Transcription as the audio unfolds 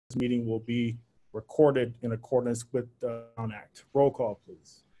meeting will be recorded in accordance with the Brown Act. Roll call,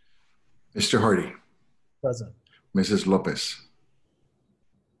 please. Mr. Hardy. Present. Mrs. Lopez.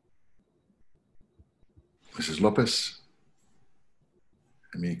 Mrs. Lopez.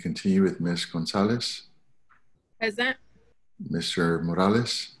 Let me continue with Ms. Gonzalez. Present. Mr.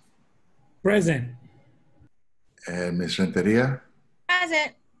 Morales. Present. And Ms. Renteria.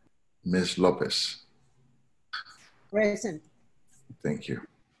 Present. Ms. Lopez. Present. Thank you.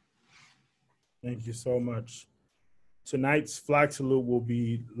 Thank you so much. Tonight's flag salute will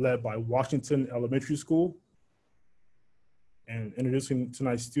be led by Washington Elementary School. And introducing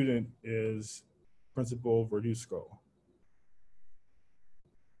tonight's student is Principal Verduzco.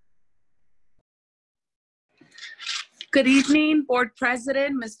 Good evening, Board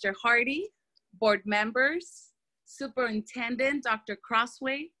President, Mr. Hardy, Board members, Superintendent, Dr.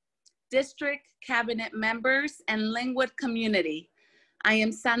 Crossway, District Cabinet members, and Lynwood community. I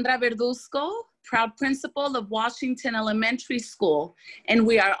am Sandra Verduzco, proud principal of Washington Elementary School, and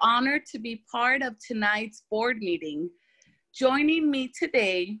we are honored to be part of tonight's board meeting. Joining me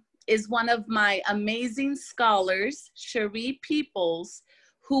today is one of my amazing scholars, Cherie Peoples,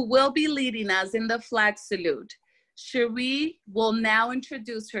 who will be leading us in the flag salute. Cherie will now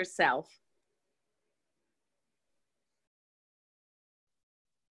introduce herself.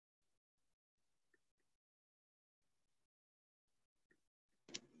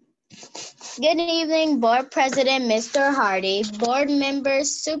 Good evening, Board President Mr. Hardy, Board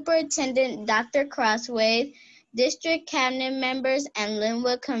members, Superintendent Dr. Crossway, District Cabinet members, and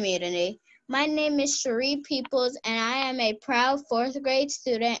Lynwood community. My name is Cherie Peoples, and I am a proud 4th grade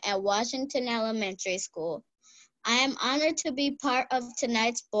student at Washington Elementary School. I am honored to be part of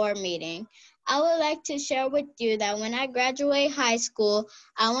tonight's board meeting. I would like to share with you that when I graduate high school,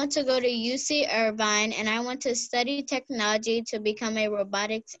 I want to go to UC Irvine, and I want to study technology to become a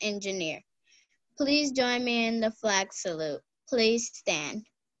robotics engineer. Please join me in the flag salute. Please stand.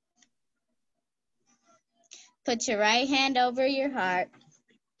 Put your right hand over your heart.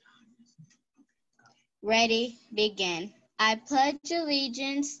 Ready, begin. I pledge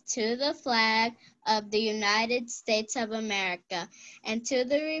allegiance to the flag of the United States of America and to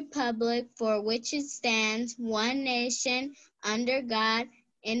the republic for which it stands, one nation, under God,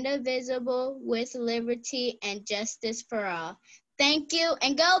 indivisible, with liberty and justice for all. Thank you,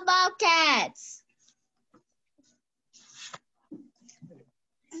 and go Bobcats!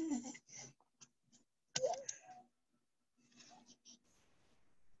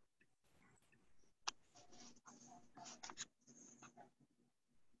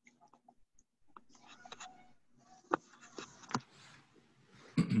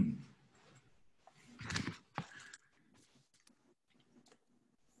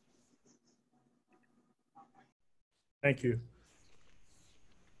 Thank you.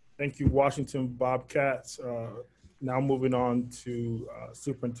 Thank you, Washington Bobcats. Now moving on to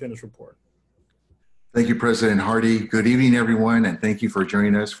Superintendent's report. Thank you, President Hardy. Good evening, everyone, and thank you for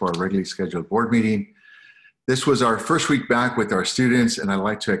joining us for our regularly scheduled board meeting. This was our first week back with our students, and I'd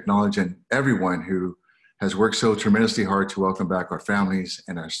like to acknowledge everyone who has worked so tremendously hard to welcome back our families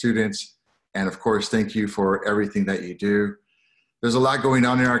and our students. And of course, thank you for everything that you do. There's a lot going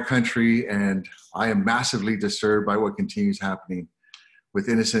on in our country, and I am massively disturbed by what continues happening with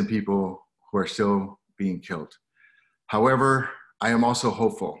innocent people who are still being killed. However, I am also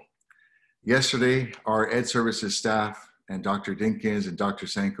hopeful. Yesterday, our Ed Services staff and Dr. Dinkins and Dr.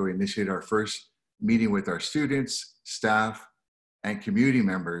 Sanko initiated our first meeting with our students, staff, and community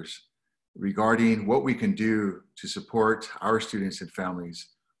members regarding what we can do to support our students and families.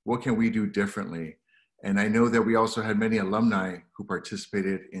 What can we do differently? And I know that we also had many alumni who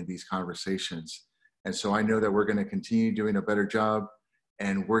participated in these conversations. And so I know that we're going to continue doing a better job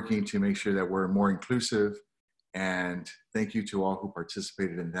and working to make sure that we're more inclusive. And thank you to all who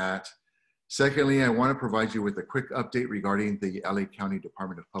participated in that. Secondly, I want to provide you with a quick update regarding the LA County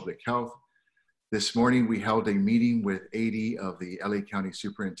Department of Public Health. This morning, we held a meeting with 80 of the LA County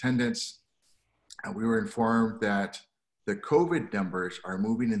superintendents, and we were informed that the COVID numbers are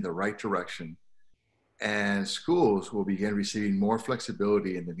moving in the right direction, and schools will begin receiving more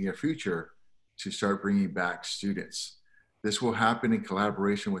flexibility in the near future to start bringing back students. This will happen in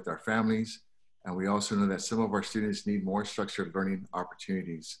collaboration with our families, and we also know that some of our students need more structured learning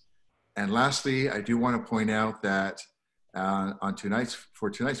opportunities. And lastly, I do want to point out that for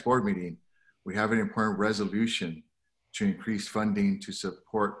tonight's board meeting, we have an important resolution to increase funding to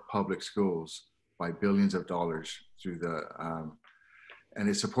support public schools by billions of dollars through the, and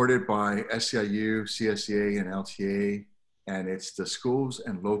it's supported by SEIU, CSEA, and LTA, and it's the Schools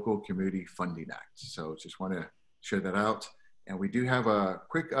and Local Community Funding Act. So just want to share that out. And we do have a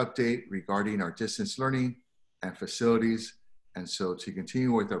quick update regarding our distance learning and facilities. And so to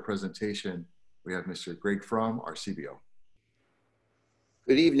continue with our presentation, we have Mr. Greg Fromm, our CBO.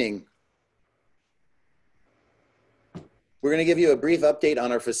 Good evening. We're going to give you a brief update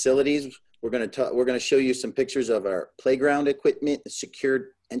on our facilities. We're going to show you some pictures of our playground equipment,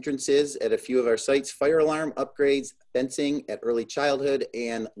 secured entrances at a few of our sites, fire alarm upgrades, fencing at early childhood,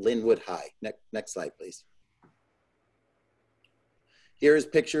 and Lynwood High. Next slide, please. Here's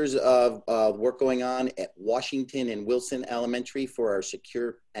pictures of work going on at Washington and Wilson Elementary for our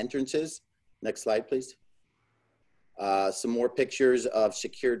secure entrances. Next slide, please. Some more pictures of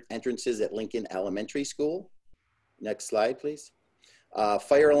secured entrances at Lincoln Elementary School. Next slide, please.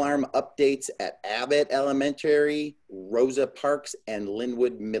 Fire alarm updates at Abbott Elementary, Rosa Parks, and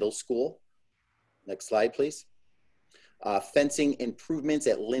Lynwood Middle School. Next slide, please. Fencing improvements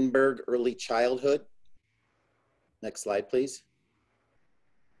at Lindbergh Early Childhood. Next slide, please.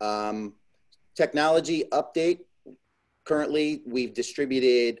 Technology update. Currently, we've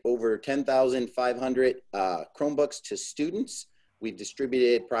distributed over 10,500 Chromebooks to students. We've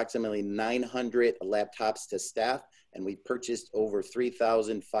distributed approximately 900 laptops to staff, and we've purchased over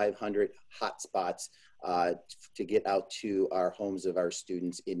 3,500 hotspots to get out to our homes of our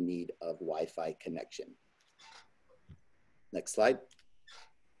students in need of Wi-Fi connection. Next slide.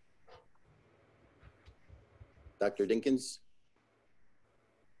 Dr. Dinkins.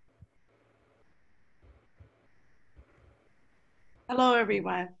 Hello,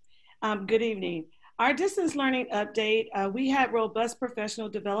 everyone. Good evening. Our distance learning update, we had robust professional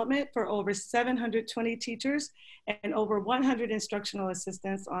development for over 720 teachers and over 100 instructional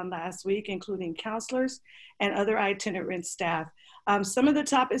assistants on last week, including counselors and other itinerant staff. Some of the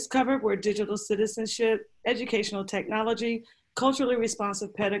topics covered were digital citizenship, educational technology, culturally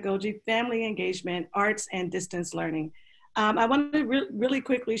responsive pedagogy, family engagement, arts, and distance learning. I want to really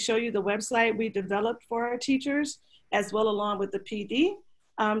quickly show you the website we developed for our teachers, as well along with the PD.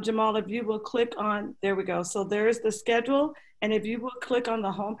 Jamal, if you will click on, there we go. So there's the schedule. And if you will click on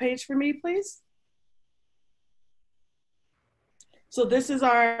the homepage for me, please. So this is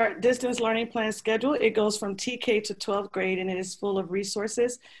our distance learning plan schedule. It goes from TK to 12th grade, and it is full of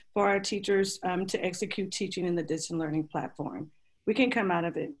resources for our teachers to execute teaching in the distance learning platform. We can come out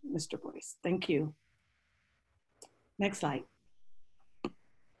of it, Mr. Boyce. Thank you. Next slide.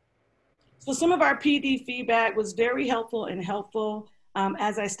 So some of our PD feedback was very helpful and helpful.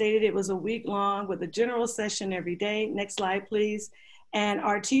 As I stated, it was a week long with a general session every day. Next slide, please. And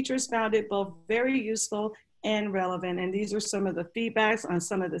our teachers found it both very useful and relevant. And these are some of the feedbacks on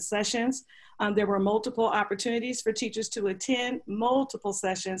some of the sessions. There were multiple opportunities for teachers to attend multiple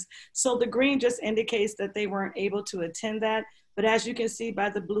sessions. So the green just indicates that they weren't able to attend that. But as you can see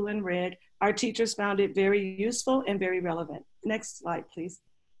by the blue and red, our teachers found it very useful and very relevant. Next slide, please.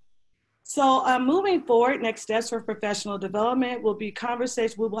 So moving forward, next steps for professional development will be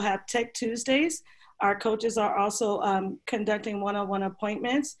conversation. We will have Tech Tuesdays. Our coaches are also conducting one-on-one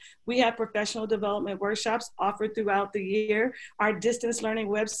appointments. We have professional development workshops offered throughout the year. Our distance learning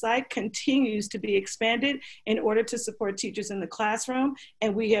website continues to be expanded in order to support teachers in the classroom.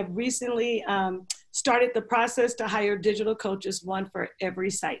 And we have recently started the process to hire digital coaches, one for every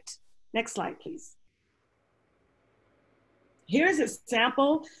site. Next slide, please. Here's a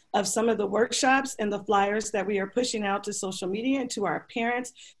sample of some of the workshops and the flyers that we are pushing out to social media and to our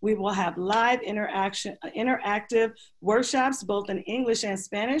parents. We will have live interactive workshops, both in English and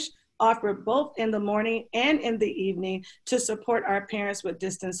Spanish, offered both in the morning and in the evening to support our parents with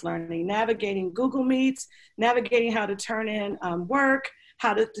distance learning, navigating Google Meets, navigating how to turn in work,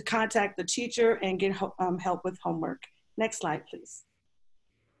 how to contact the teacher and get help with homework. Next slide, please.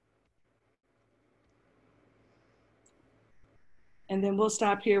 And then we'll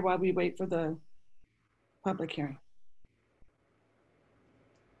stop here while we wait for the public hearing.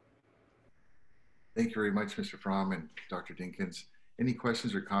 Thank you very much, Mr. Fromm and Dr. Dinkins. Any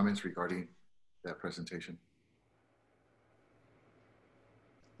questions or comments regarding that presentation?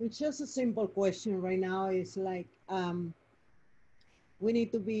 It's just a simple question right now. It's like, we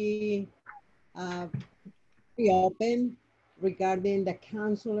need to be open regarding the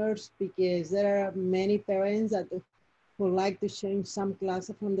counselors, because there are many parents that would like to change some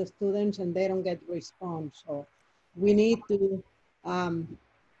classes from the students and they don't get response. So we need to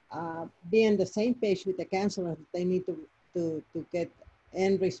be on the same page with the counselors. They need to get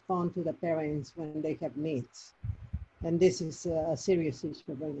and respond to the parents when they have needs. And this is a serious issue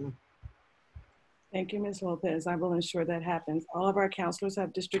right now. Thank you, Ms. Lopez. I will ensure that happens. All of our counselors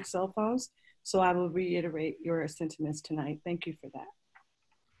have district cell phones, so I will reiterate your sentiments tonight. Thank you for that.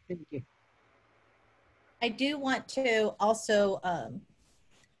 Thank you. I do want to also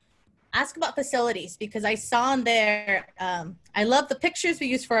ask about facilities, because I saw on there, I love the pictures we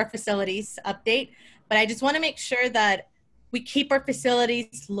use for our facilities update, but I just want to make sure that we keep our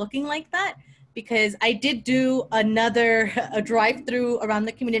facilities looking like that, because I did do a drive-through around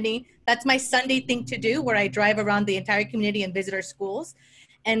the community. That's my Sunday thing to do, where I drive around the entire community and visit our schools.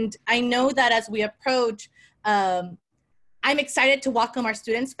 And I know that as we approach, I'm excited to welcome our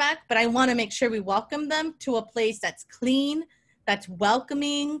students back, but I want to make sure we welcome them to a place that's clean, that's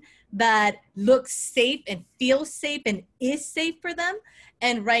welcoming, that looks safe and feels safe and is safe for them.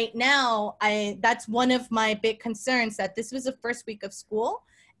 And right now, that's one of my big concerns, that this was the first week of school,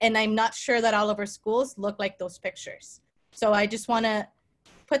 and I'm not sure that all of our schools look like those pictures. So I just want to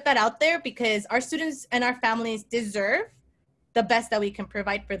put that out there, because our students and our families deserve the best that we can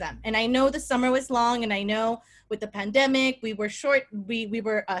provide for them. And I know the summer was long, and I know with the pandemic, we were short, we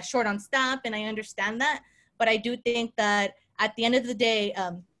were short on staff, and I understand that. But I do think that at the end of the day,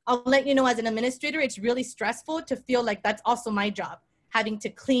 I'll let you know, as an administrator, it's really stressful to feel like that's also my job, having to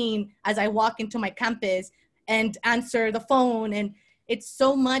clean as I walk into my campus and answer the phone. And it's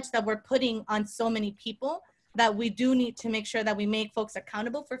so much that we're putting on so many people, that we do need to make sure that we make folks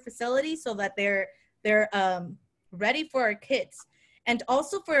accountable for facilities, so that they're ready for our kids. And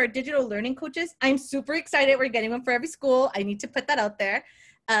also for our digital learning coaches, I'm super excited. We're getting one for every school. I need to put that out there.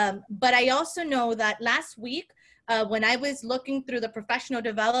 But I also know that last week, when I was looking through the professional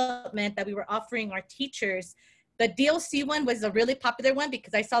development that we were offering our teachers, the DLC one was a really popular one,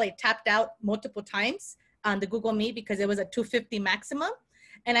 because I saw they tapped out multiple times on the Google Meet, because it was a 250 maximum.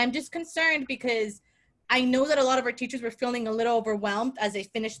 And I'm just concerned, because I know that a lot of our teachers were feeling a little overwhelmed as they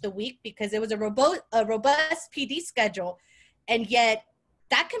finished the week, because it was a robust PD schedule, and yet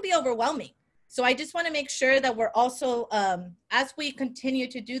that can be overwhelming. So I just want to make sure that we're also, as we continue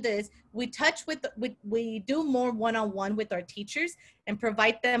to do this, we do more one-on-one with our teachers and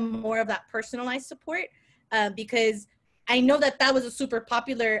provide them more of that personalized support, because I know that that was a super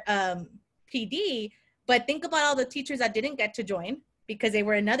popular PD, but think about all the teachers that didn't get to join because they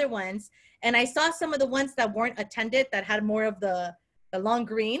were in other ones. And I saw some of the ones that weren't attended, that had more of the long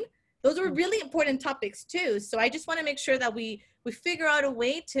green. Those were really important topics too. So I just want to make sure that we figure out a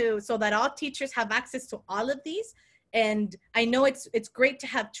way so that all teachers have access to all of these. And I know it's great to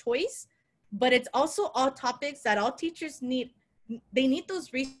have choice, but it's also all topics that all teachers need. They need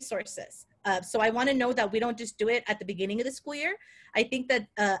those resources. So I want to know that we don't just do it at the beginning of the school year. I think that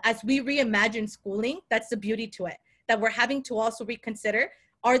as we reimagine schooling, that's the beauty to it, that we're having to also reconsider,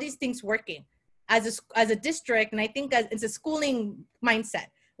 are these things working as a district? And I think that it's a schooling mindset.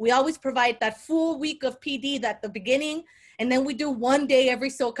 We always provide that full week of PD at the beginning, and then we do one day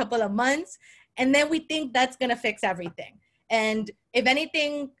every so couple of months, and then we think that's gonna fix everything. And if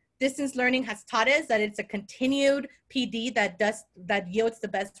anything, distance learning has taught us that it's a continued PD that yields the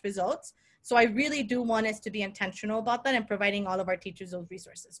best results. So I really do want us to be intentional about that and providing all of our teachers those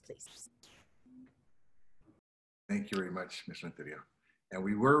resources, please. Thank you very much, Ms. Renteria. And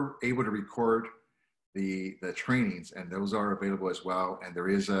we were able to record the trainings, and those are available as well. And there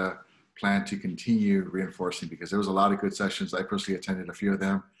is a plan to continue reinforcing, because there was a lot of good sessions. I personally attended a few of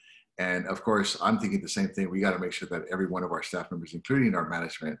them. And of course, I'm thinking the same thing. We got to make sure that every one of our staff members, including our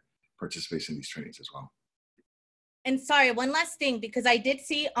management, participates in these trainings as well. And sorry, one last thing, because I did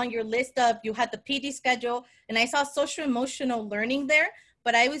see on your list of, you had the PD schedule, and I saw social emotional learning there,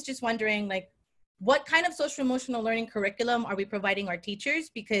 but I was just wondering, like, what kind of social emotional learning curriculum are we providing our teachers?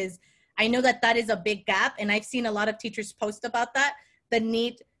 Because I know that that is a big gap, and I've seen a lot of teachers post about that, the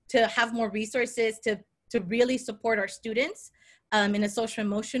need to have more resources to really support our students in a social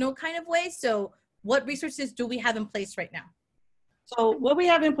emotional kind of way. So what resources do we have in place right now? So what we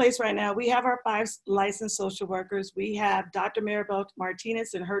have in place right now, we have our 5 licensed social workers. We have Dr. Maribel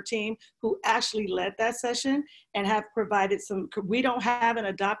Martinez and her team who actually led that session and have provided we don't have an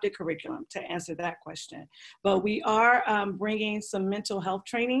adopted curriculum to answer that question, but we are bringing some mental health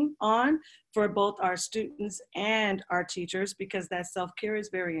training on for both our students and our teachers, because that self-care is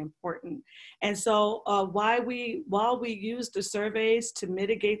very important. And so while we use the surveys to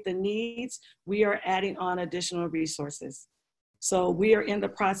mitigate the needs, we are adding on additional resources. So we are in the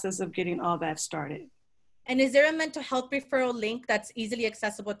process of getting all that started. And is there a mental health referral link that's easily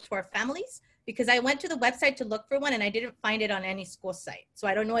accessible to our families? Because I went to the website to look for one and I didn't find it on any school site. So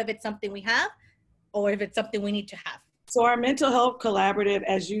I don't know if it's something we have or if it's something we need to have. So our mental health collaborative,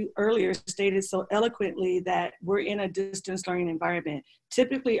 as you earlier stated so eloquently, that we're in a distance learning environment.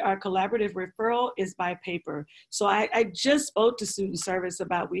 Typically, our collaborative referral is by paper. So I just spoke to student service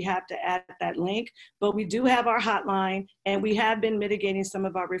about we have to add that link, but we do have our hotline and we have been mitigating some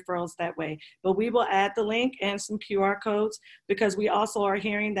of our referrals that way. But we will add the link and some QR codes, because we also are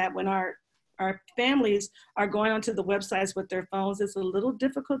hearing that when our families are going onto the websites with their phones, it's a little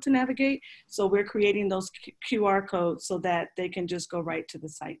difficult to navigate. So we're creating those QR codes so that they can just go right to the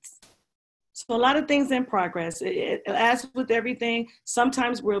sites. So a lot of things in progress. As with everything,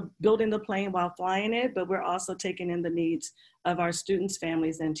 sometimes we're building the plane while flying it, but we're also taking in the needs of our students,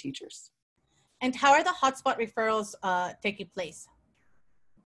 families, and teachers. And how are the hotspot referrals taking place?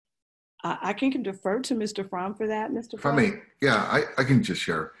 I can defer to Mr. Fromm for that, Mr. From Fromm. me, yeah, I can just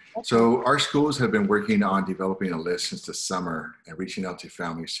share. Okay. So our schools have been working on developing a list since the summer and reaching out to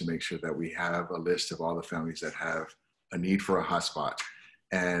families to make sure that we have a list of all the families that have a need for a hotspot.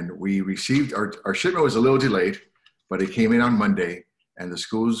 And we received, our shipment was a little delayed, but it came in on Monday, and the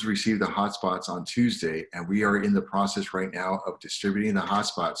schools received the hotspots on Tuesday, and we are in the process right now of distributing the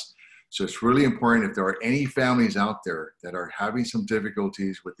hotspots. So it's really important, if there are any families out there that are having some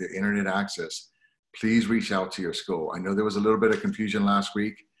difficulties with the internet access, please reach out to your school. I know there was a little bit of confusion last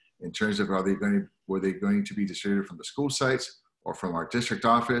week in terms of were they going to be distributed from the school sites or from our district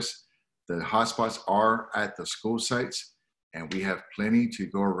office. The hotspots are at the school sites, and we have plenty to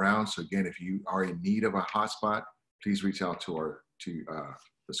go around. So again, if you are in need of a hotspot, please reach out to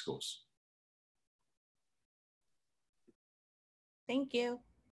the schools. Thank you.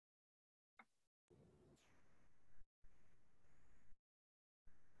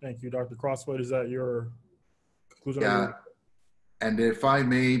 Thank you, Dr. Crossway. Is that your conclusion? Yeah. And if I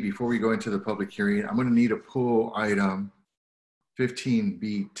may, before we go into the public hearing, I'm going to need to pull item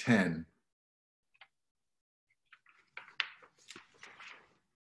 15B10.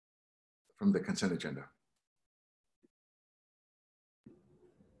 From the consent agenda.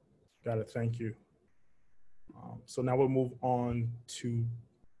 Got it. Thank you. So now we'll move on to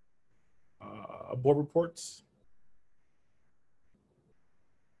board reports.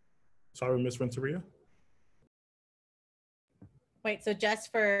 Sorry, Ms. Renteria. Wait, so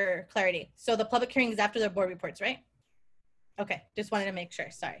just for clarity, so the public hearing is after the board reports, right? Okay, just wanted to make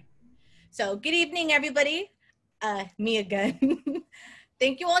sure, sorry. So good evening, everybody. Me again.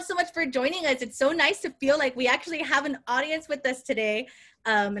 Thank you all so much for joining us. It's so nice to feel like we actually have an audience with us today.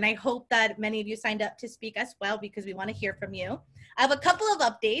 And I hope that many of you signed up to speak as well, because we want to hear from you. I have a couple of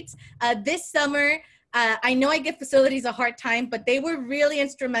updates. This summer, I know I give facilities a hard time, but they were really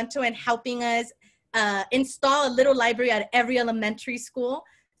instrumental in helping us install a little library at every elementary school.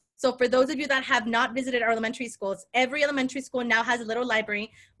 So for those of you that have not visited our elementary schools, every elementary school now has a little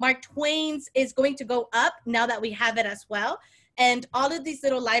library. Mark Twain's is going to go up now that we have it as well. And all of these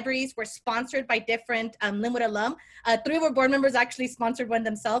little libraries were sponsored by different Lynwood alum. 3 of our board members actually sponsored one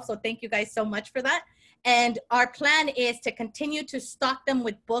themselves, so thank you guys so much for that. And our plan is to continue to stock them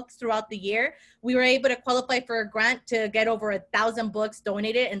with books throughout the year. We were able to qualify for a grant to get over 1,000 books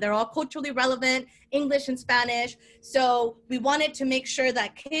donated, and they're all culturally relevant, English and Spanish. So we wanted to make sure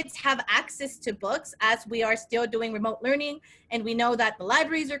that kids have access to books as we are still doing remote learning, and we know that the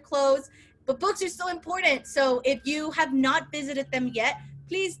libraries are closed. But books are so important. So if you have not visited them yet,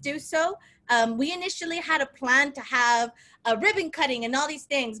 please do so. We initially had a plan to have a ribbon cutting and all these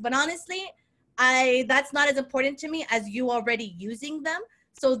things, but honestly, that's not as important to me as you already using them.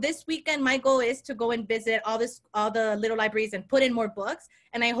 So this weekend, my goal is to go and visit all the little libraries and put in more books.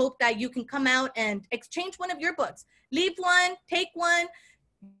 And I hope that you can come out and exchange one of your books. Leave one, take one.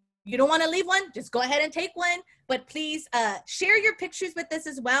 You don't want to leave one, just go ahead and take one. But please share your pictures with us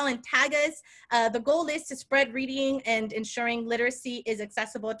as well and tag us. The goal is to spread reading and ensuring literacy is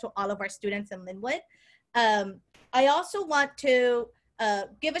accessible to all of our students in Lynwood. I also want to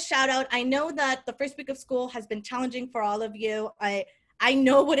give a shout out. I know that the first week of school has been challenging for all of you. I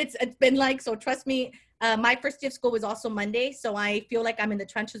know what it's been like, so trust me, my first day of school was also Monday, so I feel like I'm in the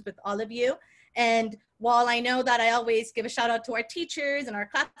trenches with all of you. And while I know that I always give a shout out to our teachers and our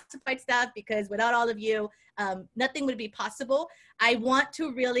classified staff, because without all of you, nothing would be possible, I want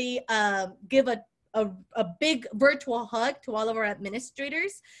to really give a big virtual hug to all of our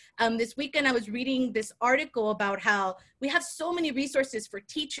administrators. This weekend, I was reading this article about how we have so many resources for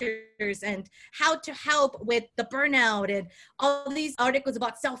teachers and how to help with the burnout and all these articles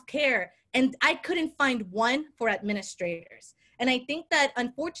about self-care. And I couldn't find one for administrators. And I think that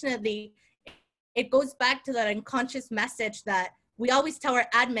unfortunately, it goes back to that unconscious message that we always tell our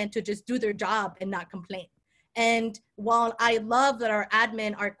admin to just do their job and not complain. And while I love that our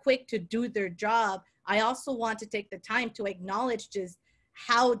admin are quick to do their job, I also want to take the time to acknowledge just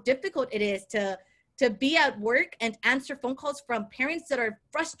how difficult it is to be at work and answer phone calls from parents that are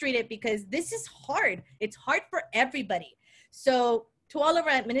frustrated because this is hard. It's hard for everybody. So to all of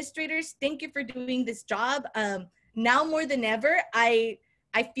our administrators, thank you for doing this job. Now more than ever, I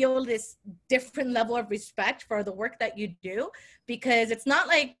feel this different level of respect for the work that you do, because it's not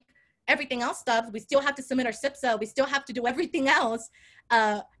like everything else stops. We still have to submit our SIPSA. We still have to do everything else.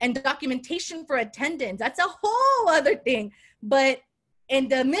 And documentation for attendance, that's a whole other thing. But in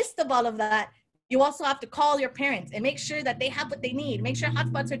the midst of all of that, you also have to call your parents and make sure that they have what they need. Make sure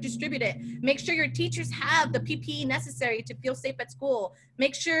hotspots are distributed. Make sure your teachers have the PPE necessary to feel safe at school.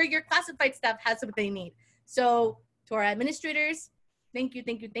 Make sure your classified staff has what they need. So to our administrators, thank you,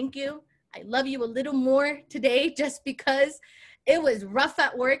 thank you, thank you. I love you a little more today just because it was rough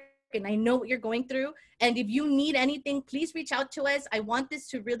at work and I know what you're going through. And if you need anything, please reach out to us. I want this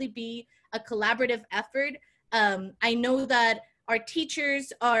to really be a collaborative effort. I know that our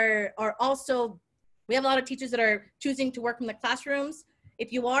teachers are also, we have a lot of teachers that are choosing to work from the classrooms.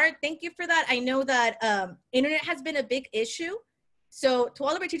 If you are, thank you for that. I know that internet has been a big issue. So to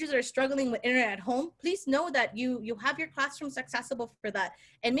all of our teachers that are struggling with internet at home, please know that you have your classrooms accessible for that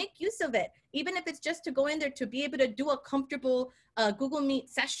and make use of it. Even if it's just to go in there to be able to do a comfortable Google Meet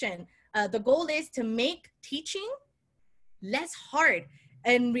session. The goal is to make teaching less hard.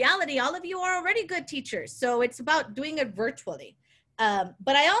 In reality, all of you are already good teachers. So it's about doing it virtually.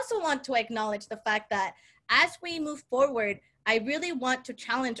 But I also want to acknowledge the fact that as we move forward, I really want to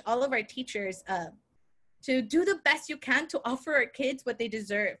challenge all of our teachers to do the best you can to offer our kids what they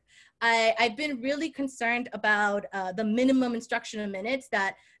deserve. I've been really concerned about the minimum instructional minutes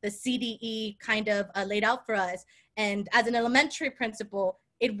that the CDE kind of laid out for us. And as an elementary principal,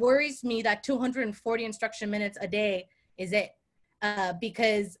 it worries me that 240 instruction minutes a day is it,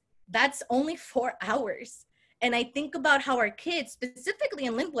 because that's only 4 hours. And I think about how our kids, specifically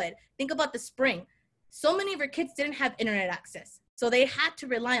in Lynwood, think about the spring. So many of our kids didn't have internet access. So they had to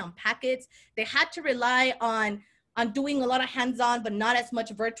rely on packets. They had to rely on doing a lot of hands-on, but not as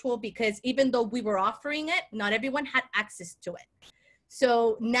much virtual, because even though we were offering it, not everyone had access to it.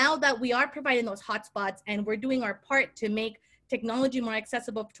 So now that we are providing those hotspots and we're doing our part to make technology more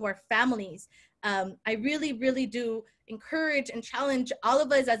accessible to our families, I really, really do encourage and challenge all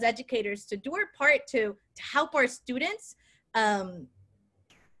of us as educators to do our part to help our students.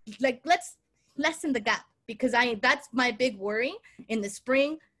 Let's lessen the gap, because that's my big worry. In the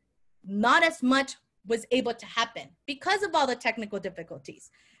spring, not as much was able to happen because of all the technical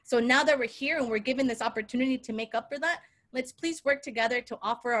difficulties. So now that we're here and we're given this opportunity to make up for that, let's please work together to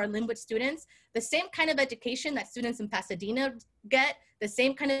offer our Lynwood students the same kind of education that students in Pasadena get, the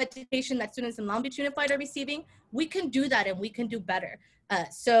same kind of education that students in Long Beach Unified are receiving. We can do that and we can do better.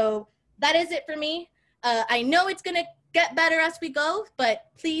 So that is it for me. I know it's gonna get better as we go, but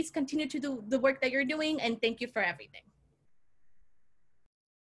please continue to do the work that you're doing, and thank you for everything.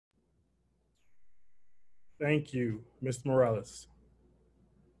 Thank you, Mr. Morales.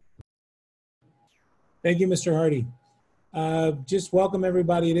 Thank you, Mr. Hardy. Just welcome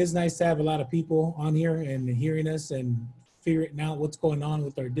everybody. It is nice to have a lot of people on here and hearing us and figuring out what's going on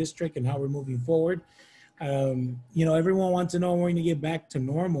with our district and how we're moving forward. You know, everyone wants to know when we're going to get back to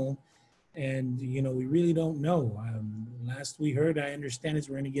normal. And, you know, we really don't know. Last we heard, I understand, is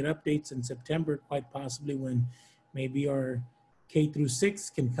we're going to get updates in September, quite possibly when maybe our K through 6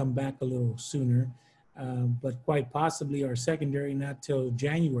 can come back a little sooner, but quite possibly our secondary not till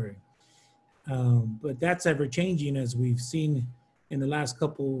January. But that's ever changing, as we've seen in the last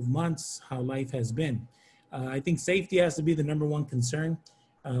couple of months, how life has been. I think safety has to be the #1 concern.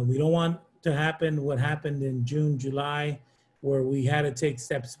 We don't want to happen what happened in June, July, where we had to take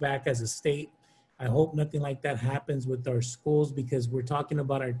steps back as a state. I hope nothing like that happens with our schools, because we're talking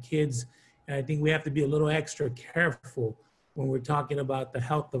about our kids. And I think we have to be a little extra careful when we're talking about the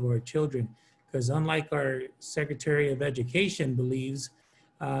health of our children. Because unlike our Secretary of Education believes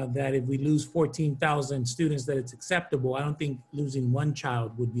that if we lose 14,000 students that it's acceptable, I don't think losing one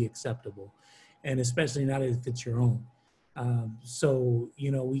child would be acceptable. And especially not if it's your own. So, you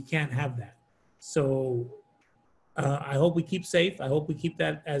know, we can't have that. So I hope we keep safe. I hope we keep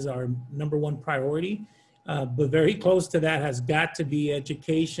that as our #1 priority. But very close to that has got to be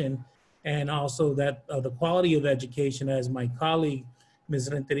education, and also that the quality of education, as my colleague, Ms.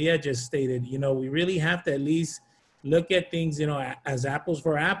 Renteria, just stated. You know, we really have to at least look at things, you know, as apples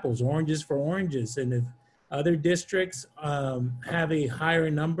for apples, oranges for oranges. And if other districts have a higher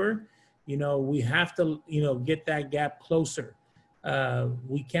number, you know, we have to, you know, get that gap closer.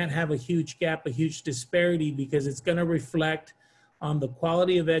 We can't have a huge gap, a huge disparity, because it's going to reflect on the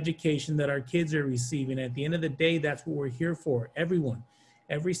quality of education that our kids are receiving. At the end of the day, that's what we're here for, everyone.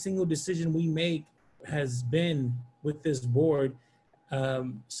 Every single decision we make has been with this board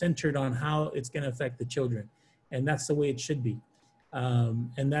centered on how it's going to affect the children. And that's the way it should be.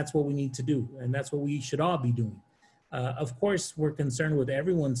 And that's what we need to do. And that's what we should all be doing. Of course, we're concerned with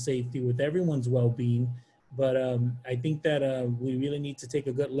everyone's safety, with everyone's well-being. But I think that we really need to take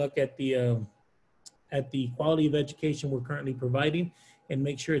a good look at the quality of education we're currently providing and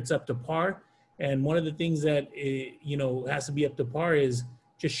make sure it's up to par. And one of the things that, has to be up to par is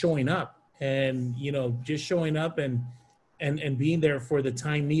just showing up and, just showing up and being there for the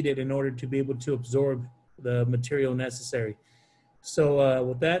time needed in order to be able to absorb the material necessary. So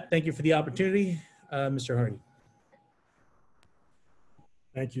with that, thank you for the opportunity, Mr. Hardy.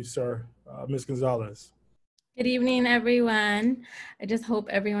 Thank you, sir. Ms. Gonzalez. Good evening, everyone. I just hope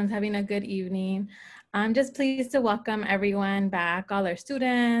everyone's having a good evening. I'm just pleased to welcome everyone back, all our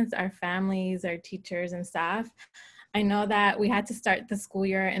students, our families, our teachers and staff. I know that we had to start the school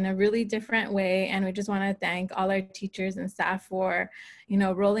year in a really different way, and we just want to thank all our teachers and staff for,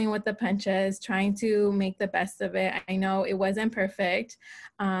 rolling with the punches, trying to make the best of it. I know it wasn't perfect,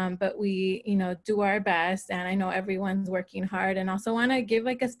 but we, do our best, and I know everyone's working hard. And also want to give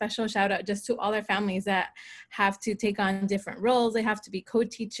a special shout out just to all our families that have to take on different roles. They have to be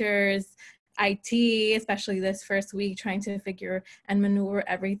co-teachers, IT, especially this first week, trying to figure and maneuver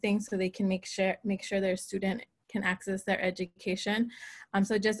everything so they can make sure their student can access their education.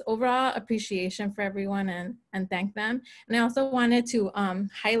 So just overall appreciation for everyone and thank them. And I also wanted to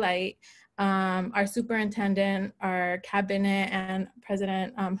highlight our superintendent, our cabinet, and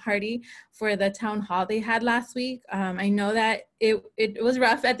President Hardy for the town hall they had last week. I know that it was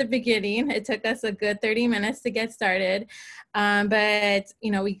rough at the beginning. It took us a good 30 minutes to get started. But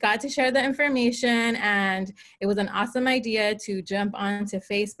we got to share the information, and it was an awesome idea to jump onto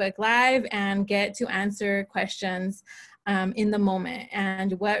Facebook Live and get to answer questions in the moment,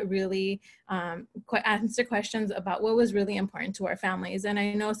 and what really answer questions about what was really important to our families. And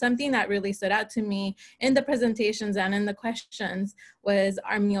I know something that really stood out to me in the presentations and in the questions was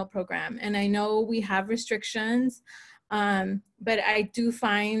our meal program. And I know we have restrictions, but I do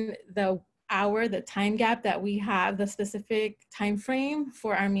find the time gap that we have, the specific time frame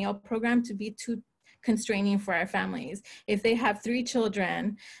for our meal program to be too constraining for our families. If they have 3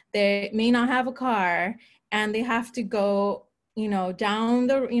 children, they may not have a car, and they have to go, down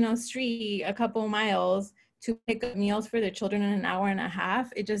the, street a couple miles to pick up meals for their children in an hour and a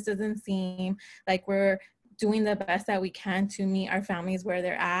half. It just doesn't seem like we're doing the best that we can to meet our families where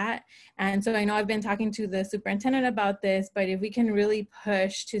they're at. And so I know I've been talking to the superintendent about this, but if we can really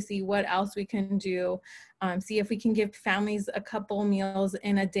push to see what else we can do, see if we can give families a couple meals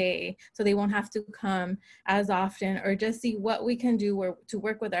in a day so they won't have to come as often, or just see what we can do to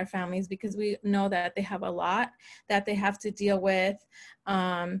work with our families, because we know that they have a lot that they have to deal with.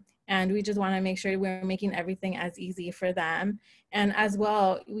 And we just want to make sure we're making everything as easy for them. And as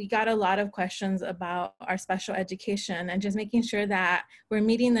well, we got a lot of questions about our special education and just making sure that we're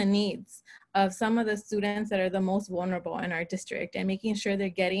meeting the needs of some of the students that are the most vulnerable in our district, and making sure they're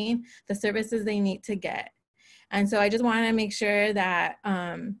getting the services they need to get. And so I just want to make sure that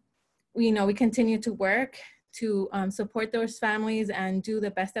we continue to work to support those families and do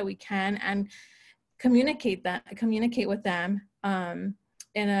the best that we can, and communicate with them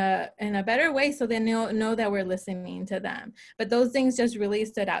in a better way, so they know that we're listening to them. But those things just really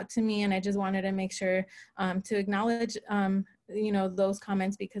stood out to me, and I just wanted to make sure to acknowledge those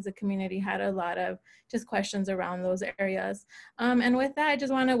comments, because the community had a lot of just questions around those areas. And with that, I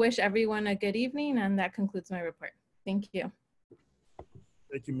just want to wish everyone a good evening, and that concludes my report. Thank you.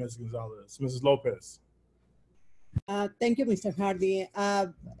 Thank you, Ms. Gonzalez. Mrs. Lopez. Thank you, Mr. Hardy.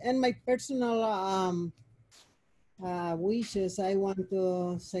 And my personal wishes, I want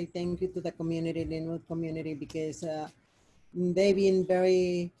to say thank you to the community, Lynwood community, because they've been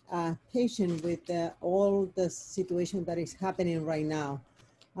very patient with all the situation that is happening right now.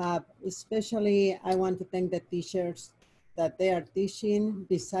 Especially, I want to thank the teachers that they are teaching.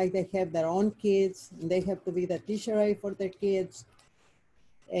 Besides, they have their own kids, and they have to be the teacher aide for their kids,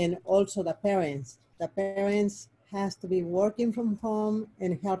 and also the parents. The parents has to be working from home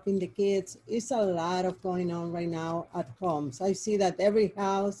and helping the kids. It's a lot of going on right now at homes. I see that every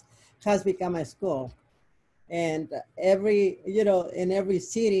house has become a school. And in every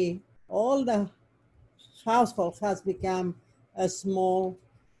city, all the household has become a small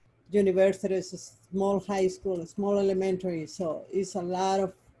university, a small high school, a small elementary. So it's a lot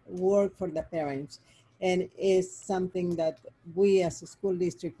of work for the parents. And it's something that we as a school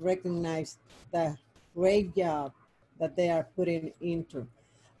district recognize the great job that they are putting into.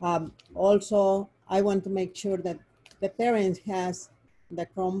 Also, I want to make sure that the parents has the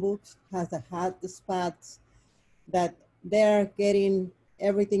Chromebooks, has the hotspots, that they're getting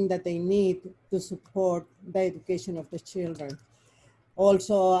everything that they need to support the education of the children.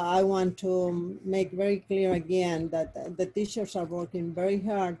 Also, I want to make very clear again that the teachers are working very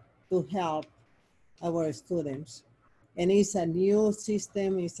hard to help our students. And it's a new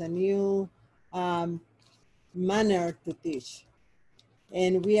system, it's a new manner to teach.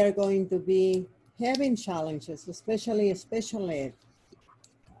 And we are going to be having challenges, especially special ed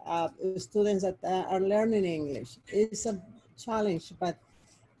students that are learning English. It's a challenge, but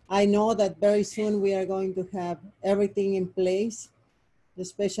I know that very soon we are going to have everything in place,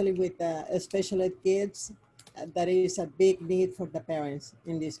 especially with special ed kids. That is a big need for the parents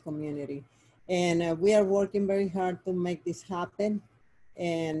in this community. And we are working very hard to make this happen.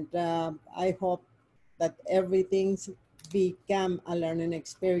 And I hope that everything's become a learning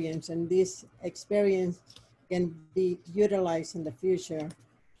experience, and this experience can be utilized in the future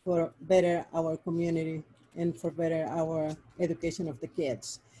for better our community and for better our education of the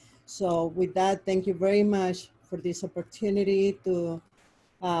kids. So with that, thank you very much for this opportunity to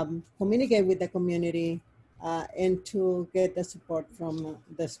communicate with the community and to get the support from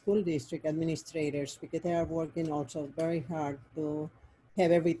the school district administrators, because they are working also very hard to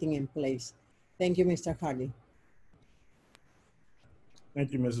have everything in place. Thank you, Mr. Hardy.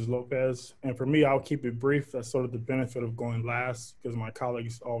 Thank you, Mrs. Lopez. And for me, I'll keep it brief. That's sort of the benefit of going last, because my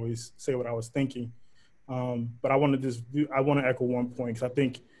colleagues always say what I was thinking. But I want to echo one point, because I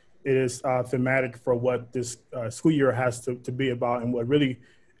think it is thematic for what this school year has to be about, and what really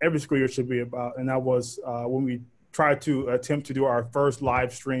every school year should be about. And that was when we tried to attempt to do our first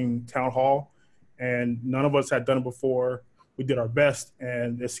live stream town hall, and none of us had done it before. We did our best,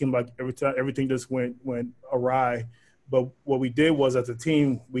 and it seemed like everything just went awry. But what we did was, as a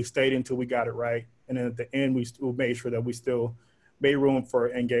team, we stayed until we got it right. And then at the end, we made sure that we still made room for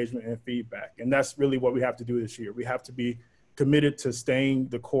engagement and feedback. And that's really what we have to do this year. We have to be committed to staying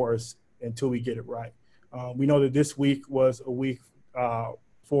the course until we get it right. We know that this week was a week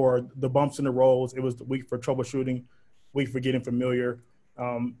for the bumps in the roads. It was the week for troubleshooting, week for getting familiar.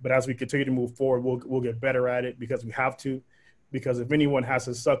 But as we continue to move forward, we'll get better at it, because we have to. Because if anyone has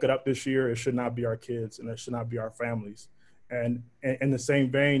to suck it up this year, it should not be our kids, and it should not be our families. And in the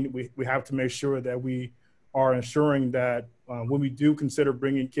same vein, we have to make sure that we are ensuring that when we do consider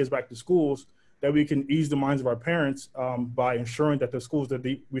bringing kids back to schools, that we can ease the minds of our parents by ensuring that the schools that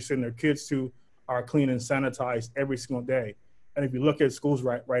we send their kids to are clean and sanitized every single day. And if you look at schools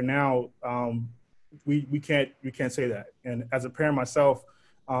right now, we can't say that. And as a parent myself,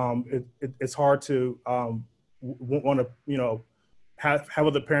 it's hard to want to, have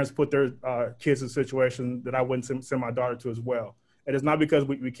other parents put their kids in a situation that I wouldn't send my daughter to as well. And it's not because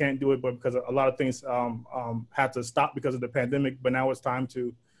we can't do it, but because a lot of things had to stop because of the pandemic. But now it's time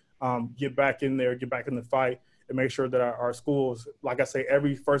to get back in there, get back in the fight, and make sure that our schools, like I say,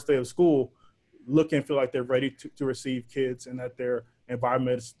 every first day of school, look and feel like they're ready to receive kids, and that they're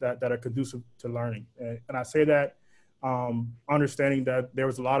environments that are conducive to learning. And I say that understanding that there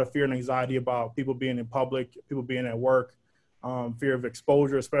was a lot of fear and anxiety about people being in public, people being at work, fear of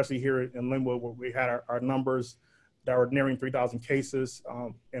exposure, especially here in Lynwood, where we had our numbers that were nearing 3,000 cases.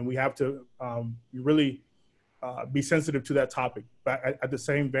 And we have to really be sensitive to that topic. But at the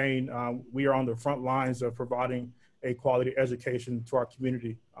same vein, we are on the front lines of providing a quality education to our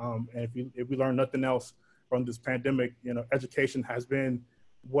community. And if we learn nothing else from this pandemic, education has been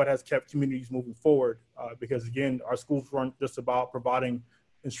what has kept communities moving forward, because again, our schools weren't just about providing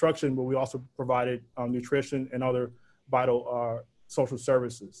instruction, but we also provided nutrition and other vital social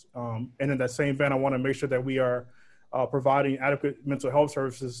services. And in that same vein, I want to make sure that we are providing adequate mental health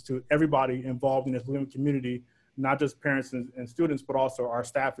services to everybody involved in this living community, not just parents and students, but also our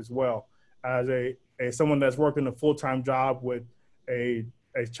staff as well. As someone that's working a full-time job with a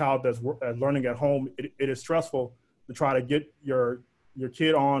child that's learning at home, it is stressful to try to get your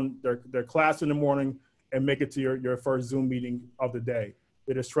kid on their class in the morning and make it to your first Zoom meeting of the day.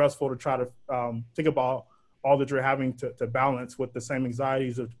 It is stressful to try to think about all that you're having to balance with the same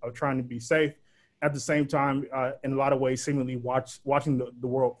anxieties of trying to be safe. At the same time, in a lot of ways, seemingly watching the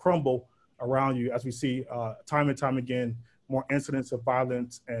world crumble around you, as we see time and time again, more incidents of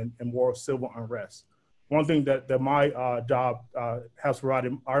violence and more civil unrest. One thing that my job has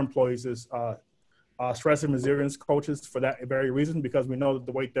provided our employees is stress and resilience coaches for that very reason, because we know that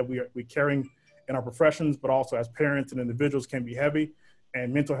the weight that we're carrying in our professions, but also as parents and individuals, can be heavy.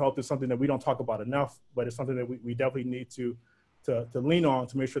 And mental health is something that we don't talk about enough, but it's something that we definitely need to lean on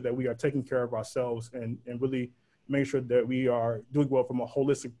to make sure that we are taking care of ourselves and really make sure that we are doing well from a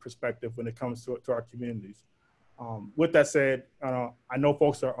holistic perspective when it comes to our communities. With that said, I know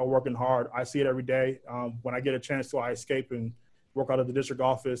folks are working hard. I see it every day. When I get a chance to, I escape and work out of the district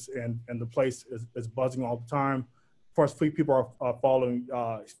office, and the place is buzzing all the time. Of course, people are following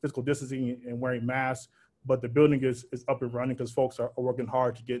physical distancing and wearing masks, but the building is up and running because folks are working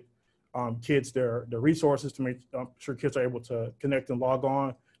hard to get kids their resources to make sure kids are able to connect and log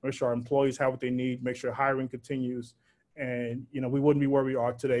on, make sure our employees have what they need, make sure hiring continues. And, you know, we wouldn't be where we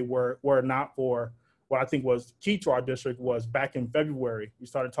are today were it not for what I think was key to our district. Was back in February, we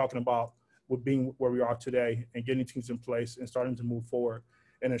started talking about with being where we are today and getting teams in place and starting to move forward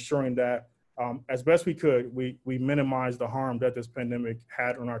and ensuring that as best we could, we minimize the harm that this pandemic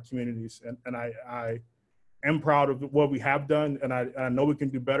had on our communities. And I am proud of what we have done, and I know we can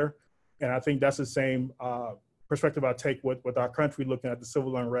do better. And I think that's the same perspective I take with our country, looking at the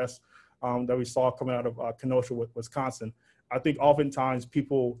civil unrest that we saw coming out of Kenosha, Wisconsin. I think oftentimes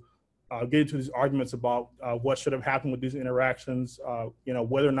people get into these arguments about what should have happened with these interactions, you know,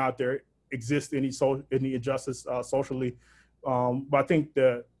 whether or not there exists any injustice socially. But I think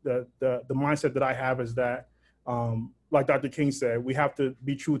the mindset that I have is that, like Dr. King said, we have to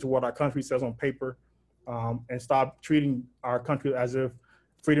be true to what our country says on paper, and stop treating our country as if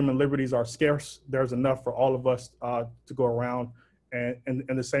freedom and liberties are scarce. There's enough for all of us to go around. And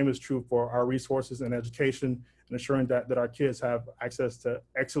the same is true for our resources and education, and ensuring that our kids have access to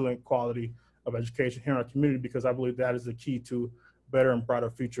excellent quality of education here in our community, because I believe that is the key to better and brighter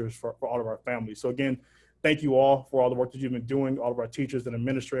futures for all of our families. So again, thank you all for all the work that you've been doing, all of our teachers and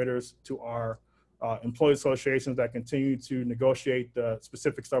administrators, to our employee associations that continue to negotiate the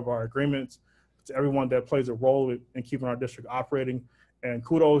specifics of our agreements, to everyone that plays a role in keeping our district operating. And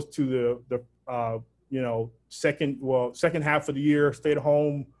kudos to the you know, second half of the year, stay at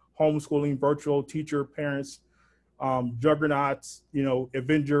home, homeschooling, virtual teacher, parents, juggernauts, you know,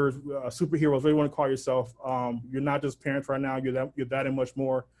 Avengers, superheroes, whatever you want to call yourself. You're not just parents right now, you're that and much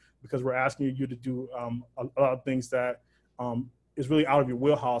more, because we're asking you to do a lot of things that is really out of your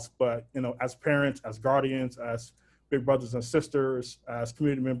wheelhouse. But, you know, as parents, as guardians, as big brothers and sisters, as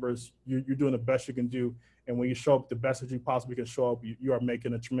community members, you're doing the best you can do. And when you show up the best that you possibly can show up, you are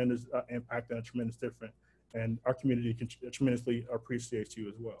making a tremendous impact and a tremendous difference. And our community can tremendously appreciate you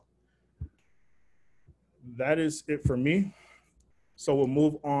as well. That is it for me. So we'll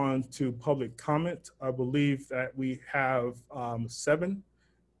move on to public comment. I believe that we have 7,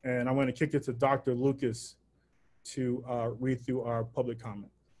 and I'm going to kick it to Dr. Lucas to read through our public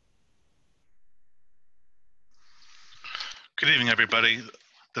comment. Good evening, everybody.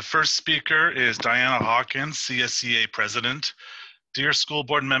 The first speaker is Diana Hawkins, CSEA President. Dear school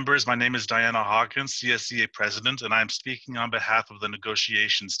board members, my name is Diana Hawkins, CSEA President, and I'm speaking on behalf of the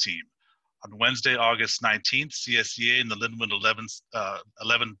negotiations team. On Wednesday, August 19th, CSEA and the Lynwood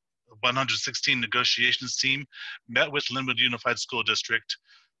 116 negotiations team met with Lynwood Unified School District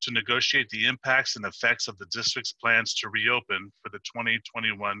to negotiate the impacts and effects of the district's plans to reopen for the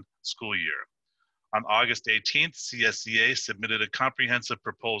 2021 school year. On August 18th, CSEA submitted a comprehensive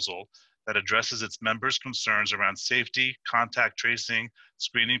proposal that addresses its members' concerns around safety, contact tracing,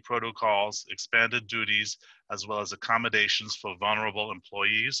 screening protocols, expanded duties, as well as accommodations for vulnerable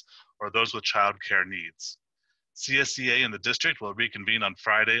employees or those with childcare needs. CSEA and the district will reconvene on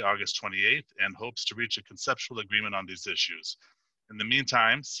Friday, August 28th, and hopes to reach a conceptual agreement on these issues. In the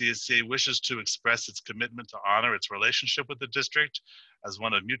meantime, CSEA wishes to express its commitment to honor its relationship with the district as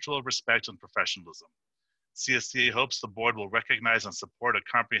one of mutual respect and professionalism. CSEA hopes the board will recognize and support a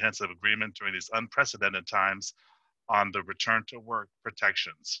comprehensive agreement during these unprecedented times on the return to work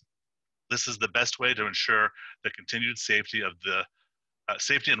protections. This is the best way to ensure the continued safety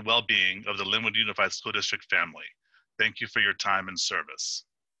and well-being of the Lynwood Unified School District family. Thank you for your time and service.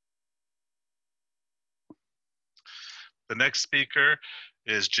 The next speaker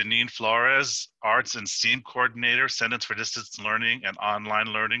is Janine Flores, Arts and STEAM Coordinator, Centers for Distance Learning and Online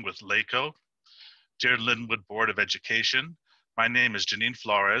Learning with LACO. Dear Lynwood Board of Education, my name is Janine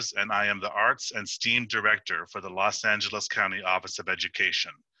Flores, and I am the Arts and STEAM Director for the Los Angeles County Office of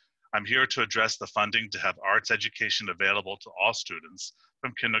Education. I'm here to address the funding to have arts education available to all students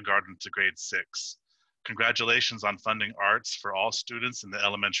from kindergarten to grade 6. Congratulations on funding arts for all students in the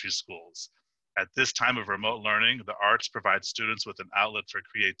elementary schools. At this time of remote learning, the arts provide students with an outlet for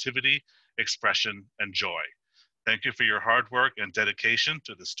creativity, expression, and joy. Thank you for your hard work and dedication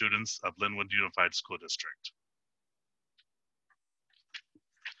to the students of Lynwood Unified School District.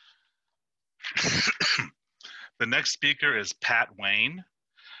 The next speaker is Pat Wayne.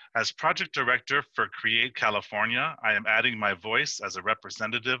 As project director for Create California, I am adding my voice as a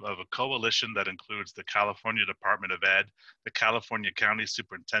representative of a coalition that includes the California Department of Ed, the California County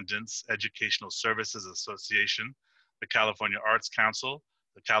Superintendents Educational Services Association, the California Arts Council,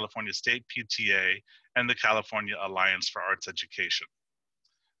 the California State PTA, and the California Alliance for Arts Education.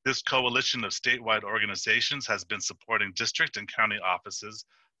 This coalition of statewide organizations has been supporting district and county offices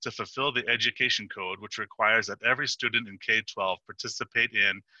to fulfill the education code, which requires that every student in K-12 participate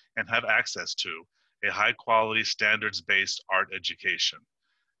in and have access to a high-quality, standards-based art education.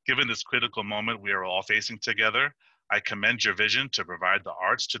 Given this critical moment we are all facing together, I commend your vision to provide the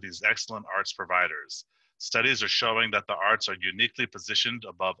arts to these excellent arts providers. Studies are showing that the arts are uniquely positioned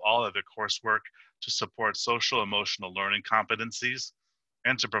above all other coursework to support social emotional learning competencies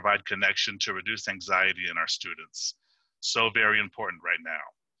and to provide connection to reduce anxiety in our students. So very important right now.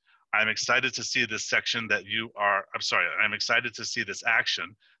 I'm excited to see this section that I'm excited to see this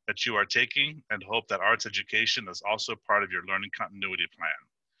action that you are taking and hope that arts education is also part of your learning continuity plan.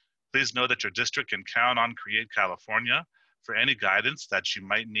 Please know that your district can count on Create California for any guidance that you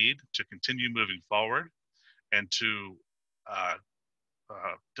might need to continue moving forward and to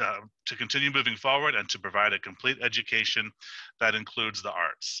provide a complete education that includes the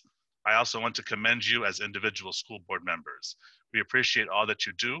arts. I also want to commend you as individual school board members. We appreciate all that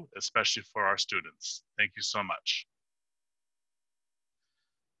you do, especially for our students. Thank you so much.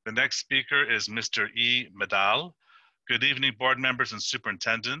 The next speaker is Mr. E. Medal. Good evening, board members and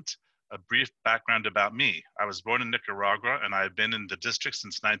superintendent. A brief background about me. I was born in Nicaragua and I have been in the district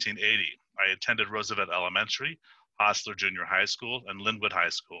since 1980. I attended Roosevelt Elementary, Hostler Junior High School, and Lynwood High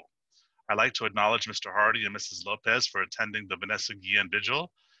School. I'd like to acknowledge Mr. Hardy and Mrs. Lopez for attending the Vanessa Guillen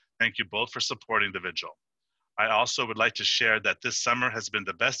Vigil. Thank you both for supporting the vigil. I also would like to share that this summer has been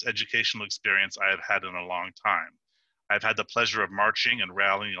the best educational experience I have had in a long time. I've had the pleasure of marching and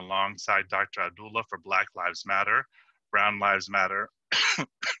rallying alongside Dr. Abdullah for Black Lives Matter, Brown Lives Matter,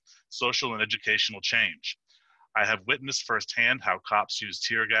 social and educational change. I have witnessed firsthand how cops use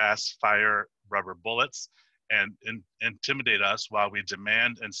tear gas, fire, rubber bullets, and intimidate us while we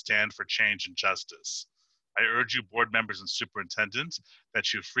demand and stand for change and justice. I urge you, board members and superintendents,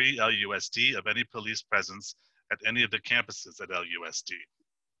 that you free LUSD of any police presence at any of the campuses at LUSD.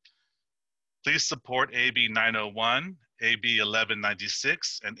 Please support AB 901, AB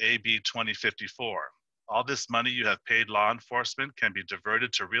 1196, and AB 2054. All this money you have paid law enforcement can be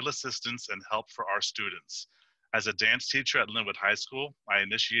diverted to real assistance and help for our students. As a dance teacher at Lynwood High School, I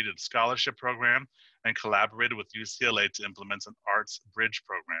initiated a scholarship program and collaborated with UCLA to implement an arts bridge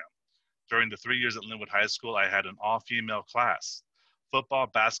program. During the 3 years at Lynwood High School, I had an all-female class: football,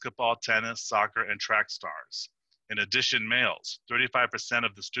 basketball, tennis, soccer, and track stars. In addition, males. 35%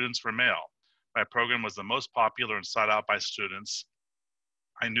 of the students were male. My program was the most popular and sought out by students.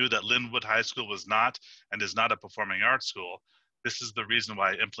 I knew that Lynwood High School was not and is not a performing arts school. This is the reason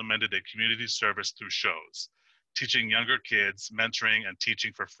why I implemented a community service through shows, teaching younger kids, mentoring, and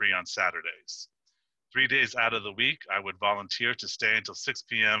teaching for free on Saturdays. 3 days out of the week, I would volunteer to stay until 6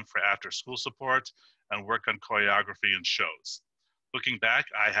 p.m. for after-school support and work on choreography and shows. Looking back,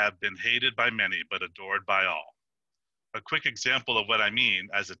 I have been hated by many, but adored by all. A quick example of what I mean: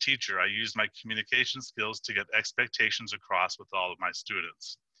 as a teacher, I used my communication skills to get expectations across with all of my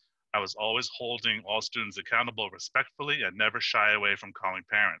students. I was always holding all students accountable respectfully and never shy away from calling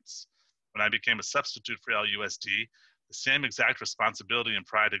parents. When I became a substitute for LUSD, the same exact responsibility and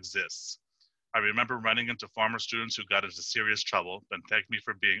pride exists. I remember running into former students who got into serious trouble, but thanked me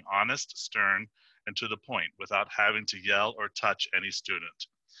for being honest, stern, and to the point without having to yell or touch any student.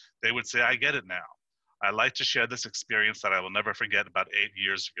 They would say, "I get it now." I like to share this experience that I will never forget about 8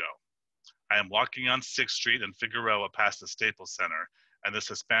 years ago. I am walking on 6th Street in Figueroa past the Staples Center, and this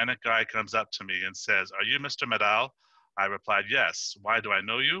Hispanic guy comes up to me and says, "Are you Mr. Medal?" I replied, "Yes. Why, do I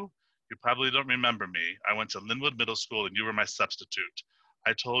know you?" "You probably don't remember me. I went to Lynwood Middle School and you were my substitute.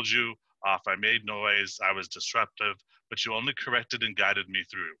 I told you off, I made noise, I was disruptive, but you only corrected and guided me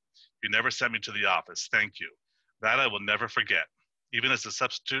through. You never sent me to the office. Thank you." That I will never forget. Even as a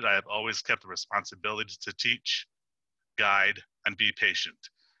substitute, I have always kept the responsibility to teach, guide, and be patient.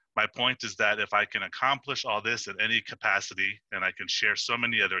 My point is that if I can accomplish all this in any capacity, and I can share so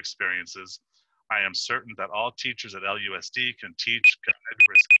many other experiences, I am certain that all teachers at LUSD can teach, guide,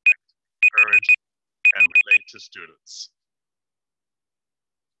 respect, encourage, and relate to students.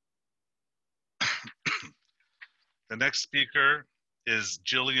 The next speaker is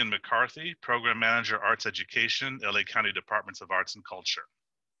Jillian McCarthy, Program Manager, Arts Education, LA County Departments of Arts and Culture.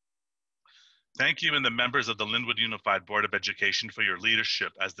 Thank you and the members of the Lynwood Unified Board of Education for your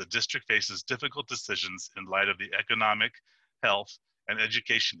leadership as the district faces difficult decisions in light of the economic, health, and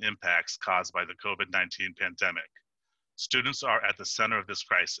education impacts caused by the COVID-19 pandemic. Students are at the center of this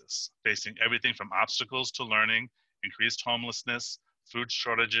crisis, facing everything from obstacles to learning, increased homelessness, food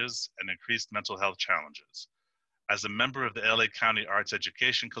shortages, and increased mental health challenges. As a member of the LA County Arts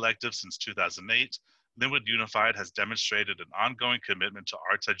Education Collective since 2008, Lynwood Unified has demonstrated an ongoing commitment to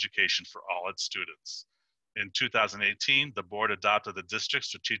arts education for all its students. In 2018, the board adopted the district's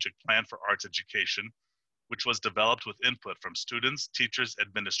strategic plan for arts education, which was developed with input from students, teachers,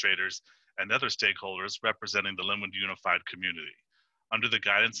 administrators, and other stakeholders representing the Lynwood Unified community, under the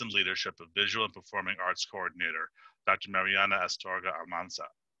guidance and leadership of Visual and Performing Arts Coordinator, Dr. Mariana Astorga Almanza.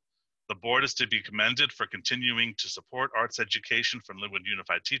 The board is to be commended for continuing to support arts education from Lynwood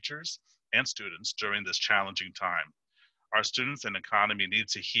Unified teachers and students during this challenging time. Our students and economy need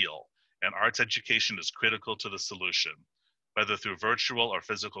to heal, and arts education is critical to the solution, whether through virtual or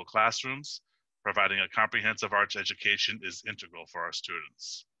physical classrooms. Providing a comprehensive arts education is integral for our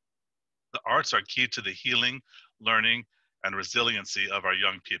students. The arts are key to the healing, learning, and resiliency of our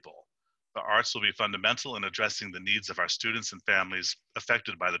young people. The arts will be fundamental in addressing the needs of our students and families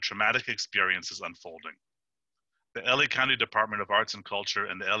affected by the traumatic experiences unfolding. The LA County Department of Arts and Culture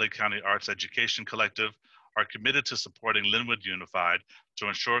and the LA County Arts Education Collective are committed to supporting Lynwood Unified to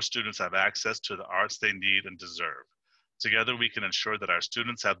ensure students have access to the arts they need and deserve. Together, we can ensure that our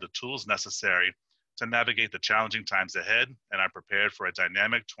students have the tools necessary to navigate the challenging times ahead and are prepared for a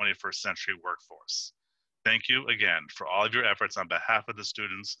dynamic 21st century workforce. Thank you again for all of your efforts on behalf of the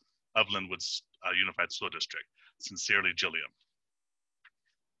students of Lynwood's Unified School District. Sincerely, Gilliam,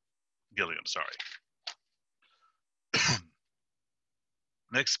 sorry.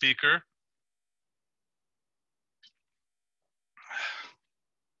 Next speaker.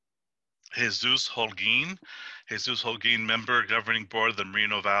 Jesus Holguin. Jesus Holguin, member, governing board of the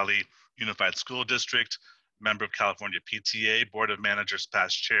Moreno Valley Unified School District, member of California PTA, Board of Managers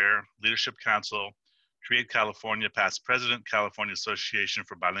past chair, Leadership Council, Create California past president, California Association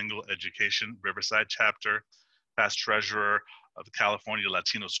for Bilingual Education, Riverside chapter, past treasurer of the California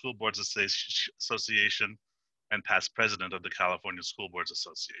Latino School Boards Association, and past president of the California School Boards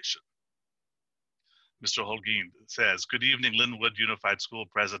Association. Mr. Holguin says, good evening, Lynwood Unified School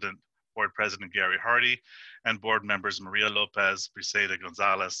President, Board President Gary Hardy, and board members Maria Lopez, Briseida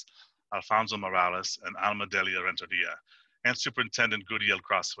Gonzalez, Alfonso Morales, and Alma Delia Renteria, and Superintendent Guriel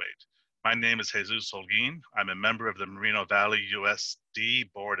Crosswade. My name is Jesus Holguin. I'm a member of the Moreno Valley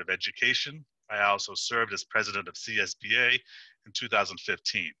USD Board of Education. I also served as president of CSBA in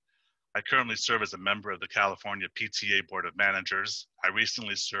 2015. I currently serve as a member of the California PTA Board of Managers. I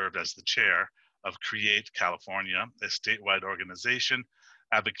recently served as the chair of Create California, a statewide organization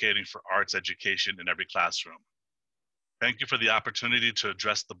advocating for arts education in every classroom. Thank you for the opportunity to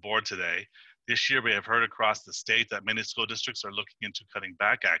address the board today. This year, we have heard across the state that many school districts are looking into cutting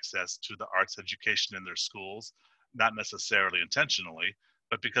back access to the arts education in their schools, not necessarily intentionally,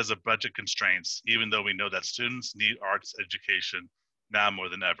 but because of budget constraints, even though we know that students need arts education now more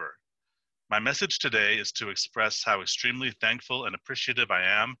than ever. My message today is to express how extremely thankful and appreciative I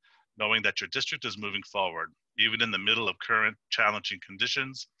am, knowing that your district is moving forward, even in the middle of current challenging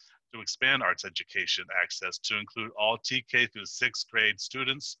conditions, to expand arts education access to include all TK through 6th grade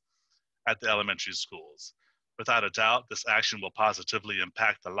students at the elementary schools. Without a doubt, this action will positively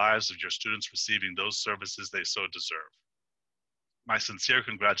impact the lives of your students receiving those services they so deserve. My sincere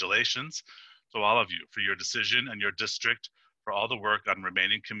congratulations to all of you for your decision and your district for all the work on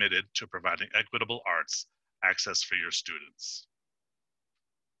remaining committed to providing equitable arts access for your students.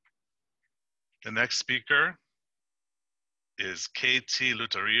 The next speaker is KT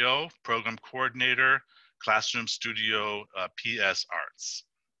Luterio, Program Coordinator, Classroom Studio, PS Arts.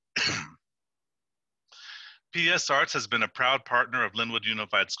 PS Arts has been a proud partner of Lynwood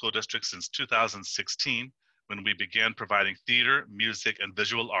Unified School District since 2016, when we began providing theater, music, and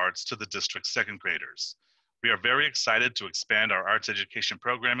visual arts to the district's 2nd graders. We are very excited to expand our arts education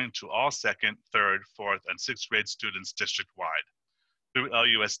programming to all 2nd, 3rd, 4th, and 6th grade students district-wide. Through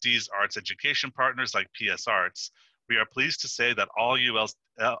LUSD's arts education partners like PS Arts, we are pleased to say that all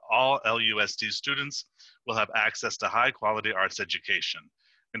LUSD students will have access to high-quality arts education.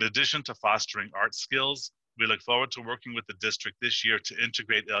 In addition to fostering art skills, we look forward to working with the district this year to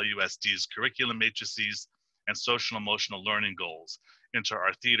integrate LUSD's curriculum matrices and social emotional learning goals into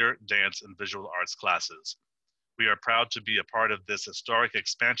our theater, dance, and visual arts classes. We are proud to be a part of this historic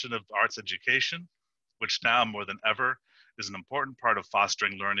expansion of arts education, which now more than ever is an important part of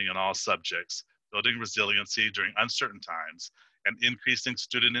fostering learning in all subjects, building resiliency during uncertain times, and increasing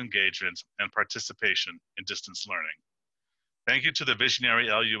student engagement and participation in distance learning. Thank you to the visionary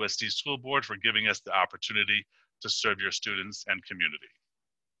LUSD School Board for giving us the opportunity to serve your students and community.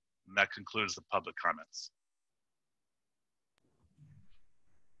 And that concludes the public comments.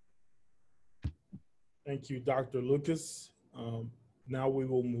 Thank you, Dr. Lucas. Now we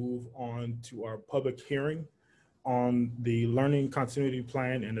will move on to our public hearing on the Learning Continuity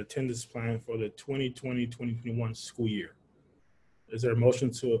Plan and Attendance Plan for the 2020-2021 school year. Is there a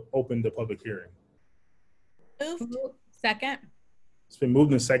motion to open the public hearing? Moved. Second. It's been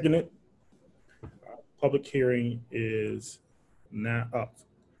moved and seconded. Public hearing is now up.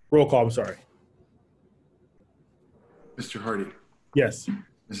 Roll call, I'm sorry. Mr. Hardy, Yes.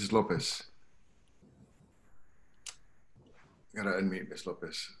 Mrs. Lopez. I gotta unmute Ms.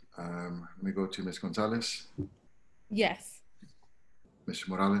 Lopez. Let me go to Ms. Gonzalez, Yes. Mr.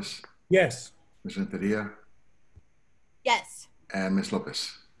 Morales, Yes. Ms. Renteria, Yes. and Ms.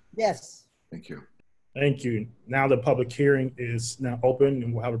 Lopez. Yes. Thank you. Thank you. Now the public hearing is now open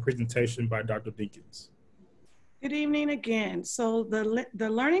and we'll have a presentation by Dr. Deakins. Good evening again. So the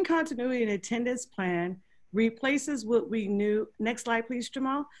Learning Continuity and Attendance Plan replaces what we knew. Next slide, please,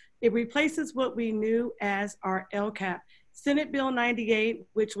 Jamal. It replaces what we knew as our LCAP. Senate Bill 98,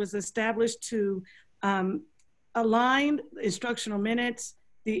 which was established to align instructional minutes,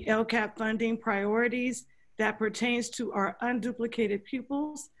 the LCAP funding priorities that pertains to our unduplicated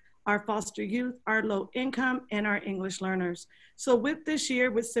pupils, our foster youth, our low income, and our English learners. So with this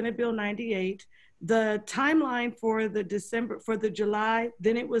year, with Senate Bill 98, the timeline for the July,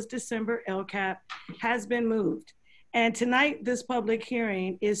 then it was December LCAP, has been moved. And tonight, this public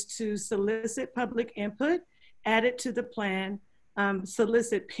hearing is to solicit public input, add it to the plan,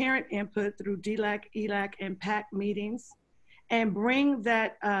 solicit parent input through DLAC, ELAC, and PAC meetings, and bring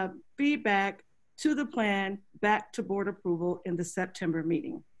that feedback to the plan back to board approval in the September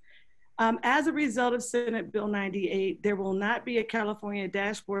meeting. As a result of Senate Bill 98, there will not be a California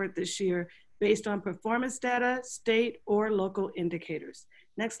dashboard this year based on performance data, state or local indicators.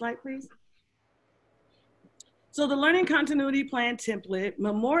 Next slide, please. So the Learning Continuity Plan template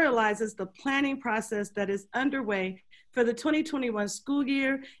memorializes the planning process that is underway for the 2021 school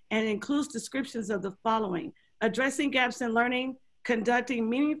year and includes descriptions of the following: addressing gaps in learning, conducting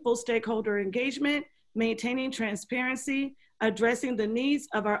meaningful stakeholder engagement, maintaining transparency, addressing the needs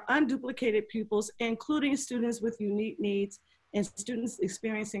of our unduplicated pupils, including students with unique needs and students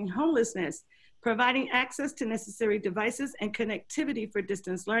experiencing homelessness, providing access to necessary devices and connectivity for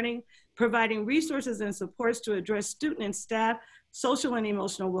distance learning, providing resources and supports to address student and staff social and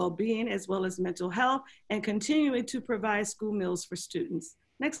emotional well-being, as well as mental health, and continuing to provide school meals for students.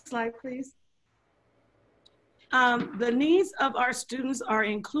 Next slide, please. The needs of our students are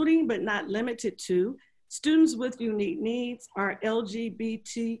including but not limited to students with unique needs, our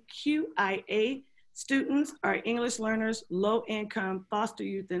LGBTQIA students, our English learners, low income, foster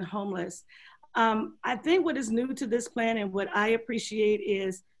youth, and homeless. I think what is new to this plan and what I appreciate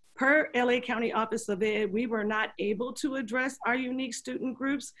is, per LA County Office of Ed, we were not able to address our unique student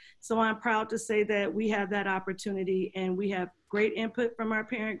groups. So I'm proud to say that we have that opportunity and we have great input from our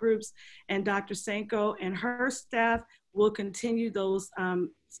parent groups, and Dr. Sanko and her staff will continue those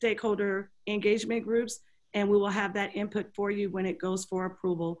stakeholder engagement groups, and we will have that input for you when it goes for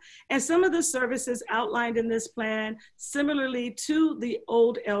approval. And some of the services outlined in this plan, similarly to the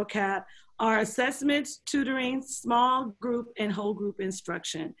old LCAP, are assessments, tutoring, small group and whole group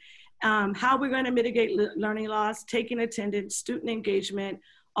instruction. How we're going to mitigate learning loss, taking attendance, student engagement,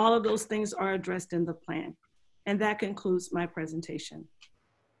 all of those things are addressed in the plan. And that concludes my presentation.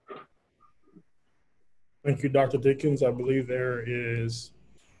 Thank you, Dr. Deakins. I believe there is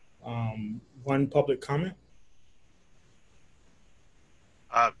one public comment.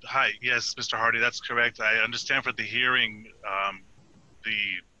 Hi, yes, Mr. Hardy, that's correct. I understand for the hearing,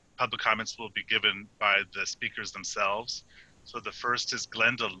 the public comments will be given by the speakers themselves. So the first is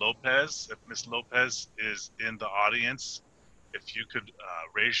Glenda Lopez. If Ms. Lopez is in the audience, if you could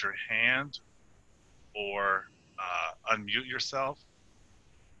raise your hand or unmute yourself.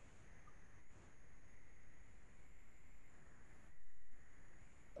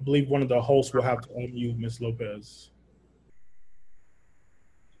 I believe one of the hosts will have to unmute Ms. Lopez.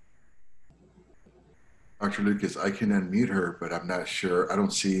 Dr. Lucas, I can unmute her, but I'm not sure. I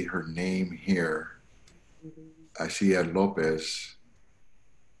don't see her name here. I see Ed Lopez.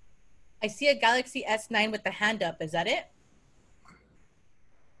 I see a Galaxy S9 with the hand up. Is that it?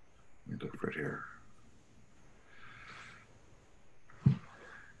 Let me look right here.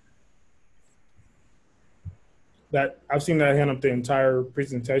 I've seen that hand up the entire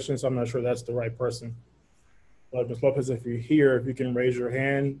presentation, so I'm not sure that's the right person. But Ms. Lopez, if you're here, if you can raise your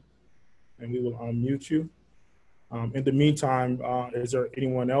hand and we will unmute you. In the meantime, is there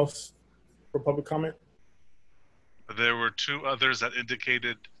anyone else for public comment? There were two others that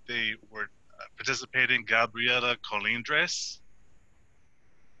indicated they were participating, Gabriela Colindres.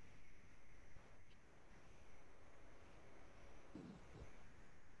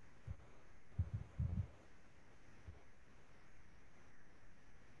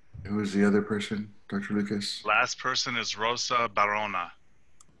 Who was the other person, Dr. Lucas? Last person is Rosa Barona.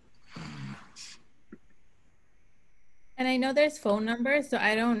 And I know there's phone numbers, so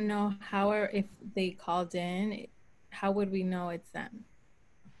I don't know how or if they called in, how would we know it's them?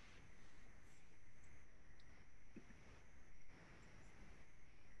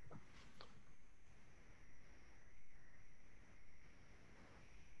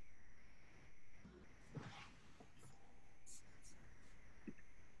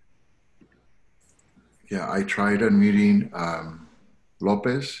 Yeah, I tried unmuting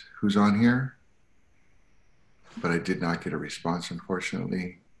Lopez, who's on here, but I did not get a response,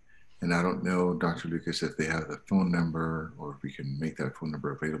 unfortunately. And I don't know, Dr. Lucas, if they have the phone number or if we can make that phone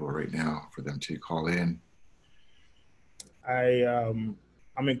number available right now for them to call in. I'm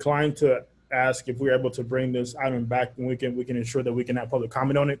inclined to ask if we're able to bring this item back and we can ensure that we can have public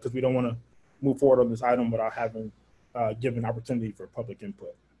comment on it, because we don't want to move forward on this item without having given opportunity for public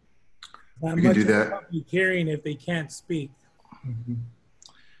input. Not We can much do of that. a public hearing if they can't speak.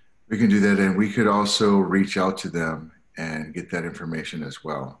 We can do that, and we could also reach out to them and get that information as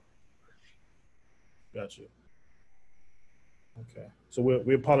well. Gotcha. Okay, so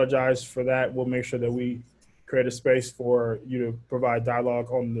we apologize for that. We'll make sure that we create a space for you to provide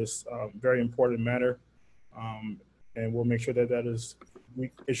dialogue on this very important matter, and we'll make sure that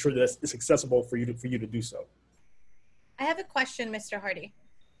we ensure that it's accessible for you to do so. I have a question, Mr. Hardy.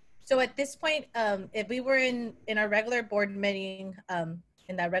 So at this point, if we were in our regular board meeting,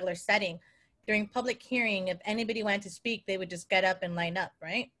 in that regular setting, during public hearing, if anybody wanted to speak, they would just get up and line up,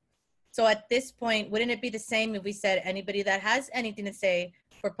 right? So at this point, wouldn't it be the same if we said anybody that has anything to say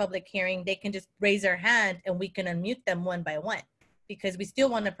for public hearing, they can just raise their hand and we can unmute them one by one? Because we still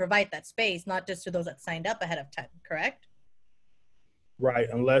want to provide that space, not just to those that signed up ahead of time, correct? Right,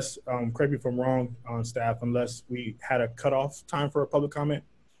 unless, correct me if I'm wrong on staff, unless we had a cutoff time for a public comment,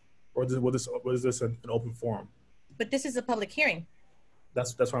 or was this an open forum? But this is a public hearing.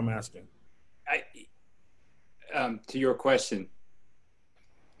 That's what I'm asking. To your question,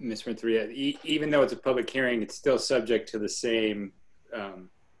 Ms. Renteria, even though it's a public hearing, it's still subject to the same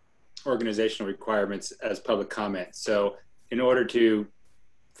organizational requirements as public comment. So in order to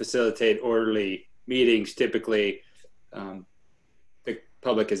facilitate orderly meetings, typically the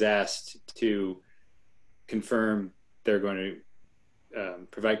public is asked to confirm they're going to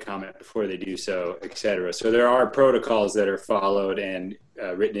provide comment before they do so, et cetera. So there are protocols that are followed and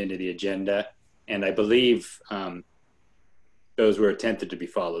written into the agenda. And I believe those were attempted to be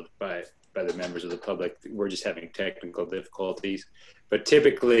followed by the members of the public. We're just having technical difficulties. But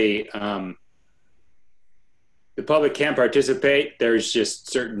typically, the public can participate. There's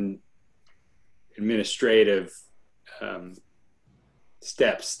just certain administrative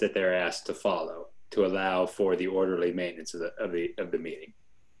steps that they're asked to follow to allow for the orderly maintenance of the meeting.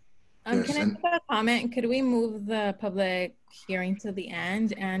 Can I make a comment? Could we move the public hearing to the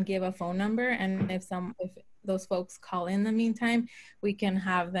end and give a phone number? And if those folks call in the meantime, we can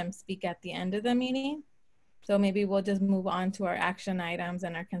have them speak at the end of the meeting. So maybe we'll just move on to our action items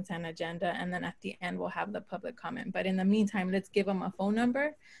and our consent agenda. And then at the end, we'll have the public comment. But in the meantime, let's give them a phone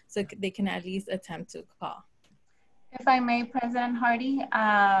number so they can at least attempt to call. If I may, President Hardy,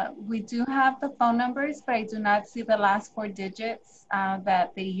 we do have the phone numbers, but I do not see the last 4 digits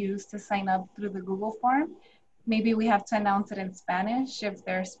that they use to sign up through the Google form. Maybe we have to announce it in Spanish if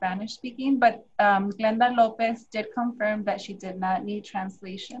they're Spanish speaking, but Glenda Lopez did confirm that she did not need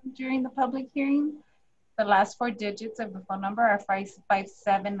translation during the public hearing. The last 4 digits of the phone number are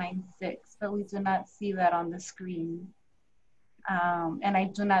 5796, but we do not see that on the screen. And I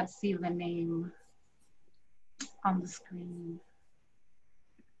do not see the name on the screen.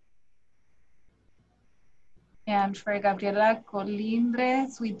 And for Gabriela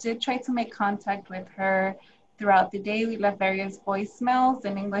Colindres, we did try to make contact with her throughout the day. We left various voicemails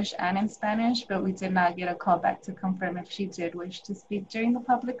in English and in Spanish, but we did not get a call back to confirm if she did wish to speak during the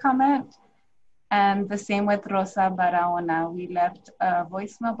public comment. And the same with Rosa Barahona. We left a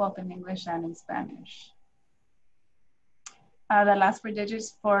voicemail both in English and in Spanish. The last 4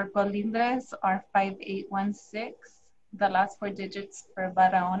 digits for Colindres are 5816. The last 4 digits for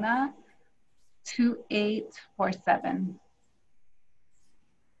Barahona, 2847.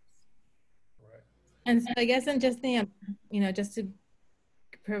 And so I guess I'm just thinking, just to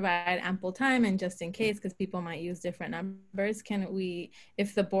provide ample time and just in case, because people might use different numbers, can we,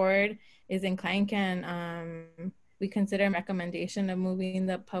 if the board is inclined, can we consider a recommendation of moving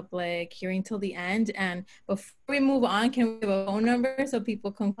the public hearing till the end. And before we move on, can we have a phone number so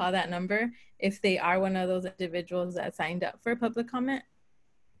people can call that number if they are one of those individuals that signed up for public comment?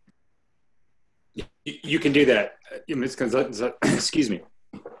 You can do that, Ms. Gonzalez. Excuse me.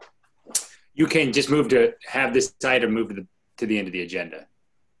 You can just move to have this item move to the end of the agenda,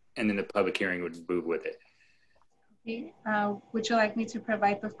 and then the public hearing would move with it. Okay. Would you like me to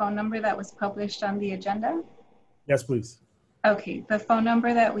provide the phone number that was published on the agenda? Yes, please. Okay, the phone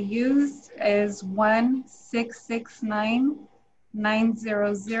number that we used is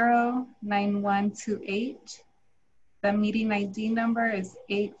 1-669-900-9128. The meeting ID number is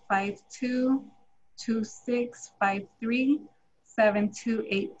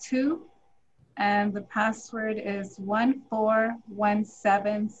 852-2653-7282. And the password is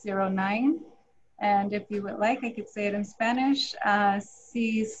 141709. And if you would like, I could say it in Spanish.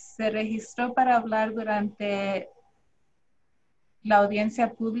 Si se registró para hablar durante la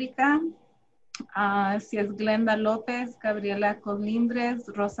audiencia pública, si es Glenda López, Gabriela Colindres,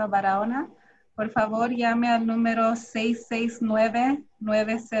 Rosa Barahona, por favor llame al número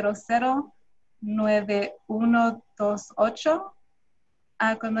 669-900-9128.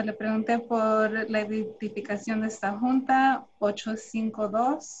 Cuando le pregunté por la identificación de esta junta,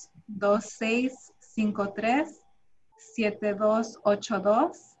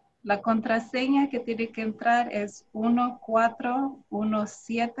 852-2653-7282. La contraseña que tiene que entrar es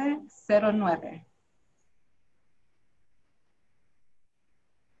 141709.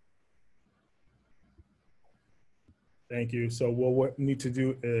 Thank you. So what we need to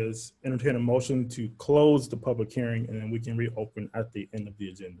do is entertain a motion to close the public hearing, and then we can reopen at the end of the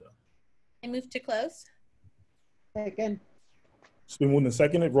agenda. I move to close. Second. It's been moved and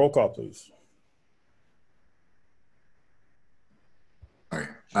seconded. Roll call, please. All right.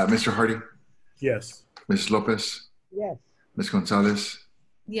 Mr. Hardy, Yes. Ms. Lopez, Yes. Ms. Gonzalez,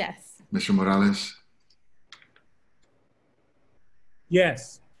 Yes. Mr. Morales,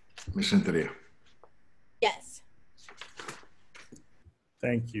 Yes. Ms. Renteria. Yes.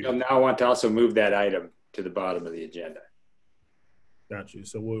 Thank you. You'll now want to also move that item to the bottom of the agenda. Got you.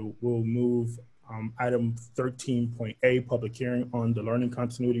 So we'll move item 13.A, public hearing on the learning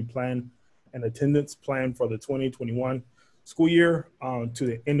continuity plan and attendance plan for the 2021 school year to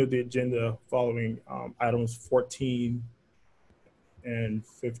the end of the agenda following items 14 and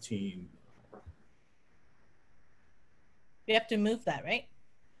 15. We have to move that, right?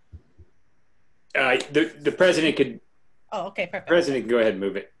 The president could. Oh, okay, perfect. President can go ahead and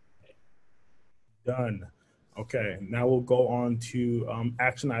move it. Done. Okay, now we'll go on to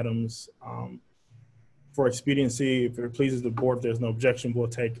action items. For expediency, if it pleases the board, if there's no objection, we'll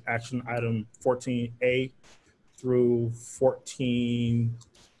take action item 14A through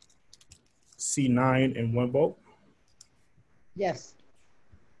 14C9 in one vote. Yes.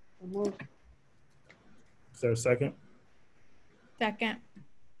 Move. Is there a second? Second.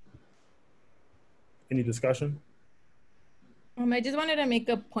 Any discussion? I just wanted to make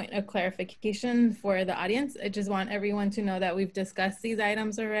a point of clarification for the audience. I just want everyone to know that we've discussed these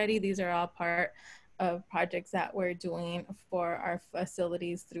items already. These are all part of projects that we're doing for our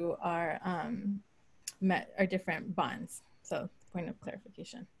facilities through our different bonds. So point of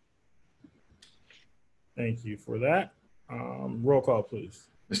clarification. Thank you for that. Roll call, please.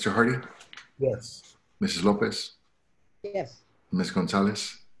 Mr. Hardy, Yes. Mrs. Lopez, Yes. Ms.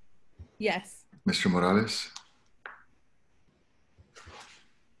 Gonzalez, Yes. Mr. Morales,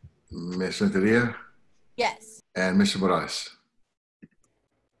 Ms. Renteria, Yes. and Mr. Morales.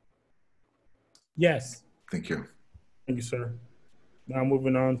 Yes. Thank you. Thank you, sir. Now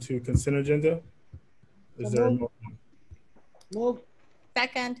moving on to consent agenda. Is there a motion? Move.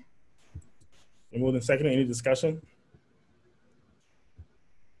 Second. Moved and seconded. Any discussion?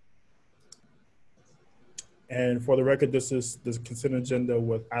 And for the record, this is the consent agenda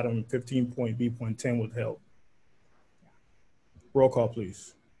with item 15.B.10 withheld. Roll call,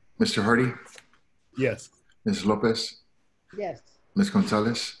 please. Mr. Hardy, Yes. Ms. Lopez, Yes. Ms.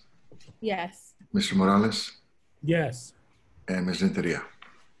 Gonzalez, Yes. Mr. Morales, Yes. and Ms. Renteria.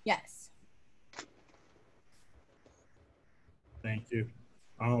 Yes. Thank you.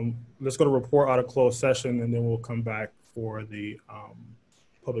 Let's go to report out of closed session, and then we'll come back for the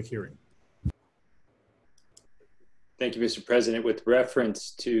public hearing. Thank you, Mr. President. With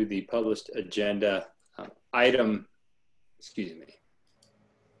reference to the published agenda, item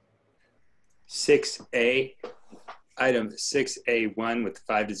 6A, item 6A1 with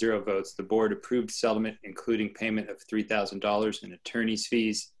 5-0 votes, the board approved settlement, including payment of $3,000 in attorney's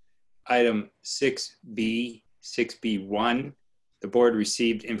fees. Item 6B1, the board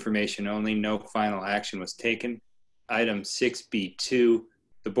received information only, no final action was taken. Item 6B2,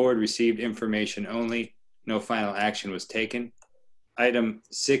 the board received information only. No final action was taken. Item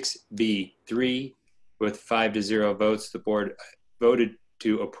 6B3, with 5-0 votes, the board voted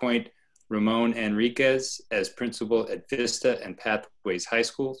to appoint Ramon Enriquez as principal at Vista and Pathways High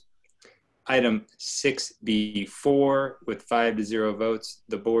Schools. Item 6B4, with 5-0 votes,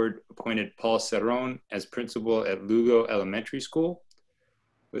 the board appointed Paul Cerrone as principal at Lugo Elementary School.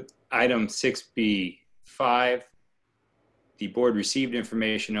 With item 6B5, the board received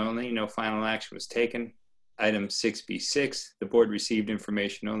information only. No final action was taken. Item 6B6, the board received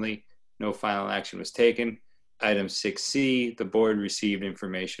information only. No final action was taken. Item 6C, the board received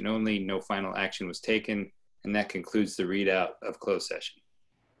information only. No final action was taken. And that concludes the readout of closed session.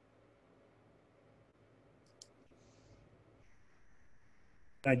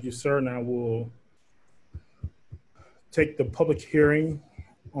 Thank you, sir. Now we'll take the public hearing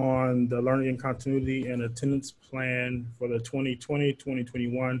on the learning and continuity and attendance plan for the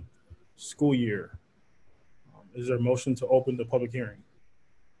 2020-2021 school year. Is there a motion to open the public hearing?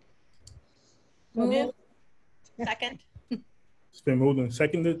 Move. Second. It's been moved and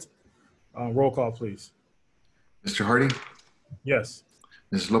seconded. Roll call, please. Mr. Hardy? Yes.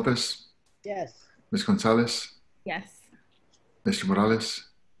 Ms. Lopez? Yes. Ms. Gonzalez? Yes. Mr. Morales?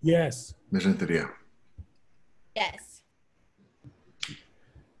 Yes. Ms. Renteria? Yes.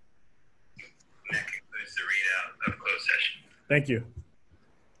 That concludes the readout of closed session. Thank you.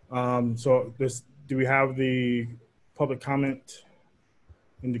 So do we have the public comment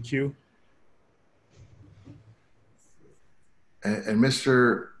in the queue? And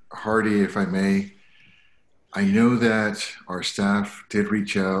Mr. Hardy, if I may, I know that our staff did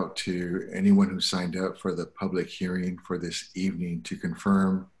reach out to anyone who signed up for the public hearing for this evening to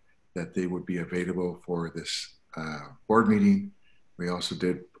confirm that they would be available for this board meeting. We also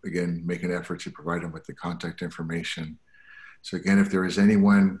did, again, make an effort to provide them with the contact information. So again, if there is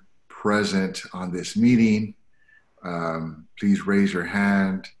anyone present on this meeting, please raise your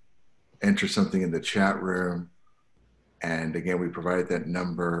hand, enter something in the chat room. And again, we provide that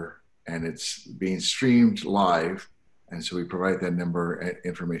number, and it's being streamed live. And so we provide that number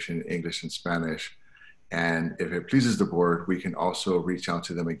information in English and Spanish. And if it pleases the board, we can also reach out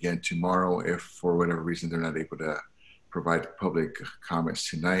to them again tomorrow if for whatever reason they're not able to provide public comments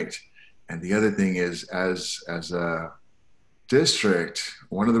tonight. And the other thing is, as a district,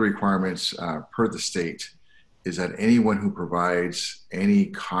 one of the requirements per the state is that anyone who provides any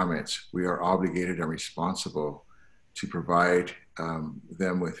comments, we are obligated and responsible to provide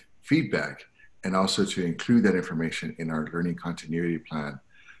them with feedback and also to include that information in our learning continuity plan.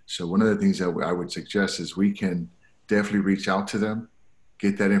 So one of the things that I would suggest is we can definitely reach out to them,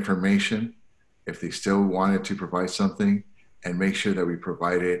 get that information if they still wanted to provide something, and make sure that we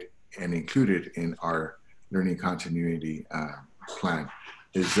provide it and include it in our learning continuity plan.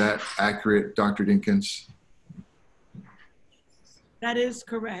 Is that accurate, Dr. Dinkins? That is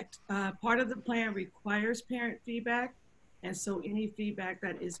correct. Part of the plan requires parent feedback. And so any feedback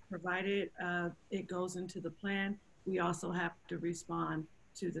that is provided, it goes into the plan. We also have to respond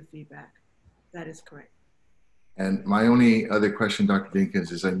to the feedback. That is correct. And my only other question, Dr.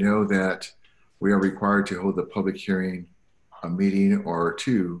 Dinkins, is I know that we are required to hold a public hearing, a meeting or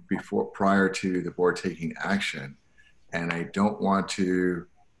two prior to the board taking action. And I don't want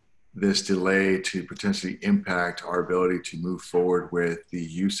this delay to potentially impact our ability to move forward with the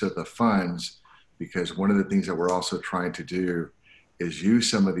use of the funds, because one of the things that we're also trying to do is use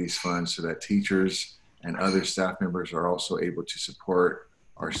some of these funds so that teachers and other staff members are also able to support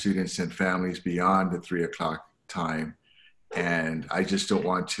our students and families beyond the 3 o'clock time. And I just don't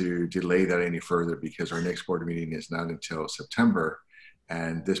want to delay that any further because our next board meeting is not until September,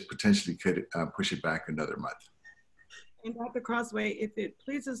 and this potentially could push it back another month. And Dr. Crossway, if it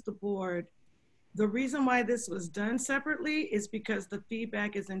pleases the board, the reason why this was done separately is because the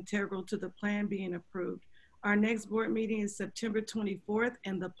feedback is integral to the plan being approved. Our next board meeting is September 24th,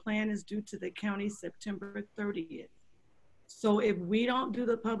 and the plan is due to the county September 30th. So if we don't do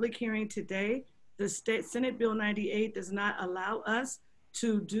the public hearing today, the Senate Bill 98 does not allow us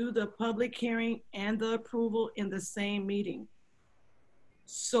to do the public hearing and the approval in the same meeting.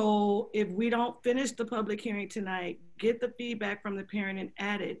 So if we don't finish the public hearing tonight, get the feedback from the parent and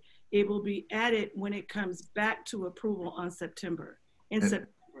add it, it will be added when it comes back to approval on September.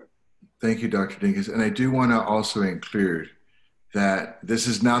 Thank you, Dr. Dinkins. And I do want to also include that this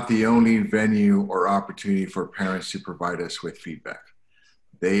is not the only venue or opportunity for parents to provide us with feedback.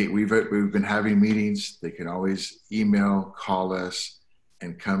 We've been having meetings. They can always email, call us,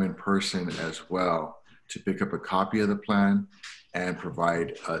 and come in person as well to pick up a copy of the plan and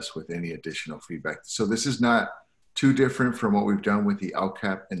provide us with any additional feedback. So this is not too different from what we've done with the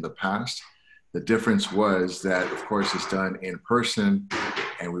LCAP in the past. The difference was that, of course, it's done in person,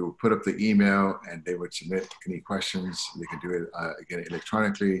 and we would put up the email and they would submit any questions. They could do it again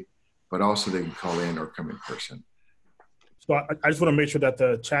electronically, but also they can call in or come in person. So I just want to make sure that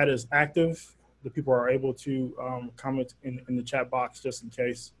the chat is active. The people are able to comment in the chat box just in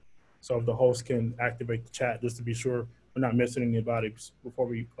case. So if the host can activate the chat just to be sure we're not missing anybody before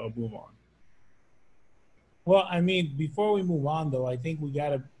we move on. Well, I mean, before we move on, though, I think we got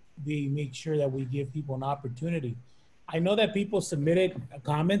to make sure that we give people an opportunity. I know that people submitted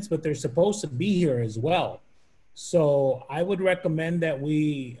comments, but they're supposed to be here as well. So I would recommend that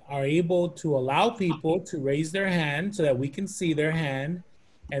we are able to allow people to raise their hand so that we can see their hand,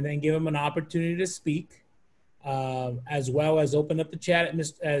 and then give them an opportunity to speak, as well as open up the chat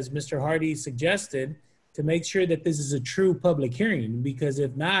as Mr. Hardy suggested, to make sure that this is a true public hearing, because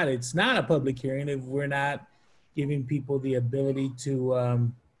if not, it's not a public hearing if we're not giving people the ability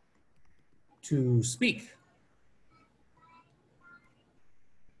to speak.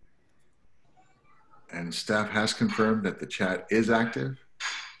 And staff has confirmed that the chat is active.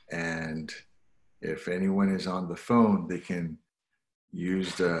 And if anyone is on the phone, they can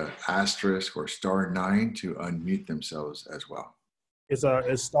use the asterisk or *9 to unmute themselves as well. It's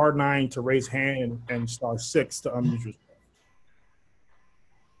 *9 to raise hand and *6 to unmute yourself.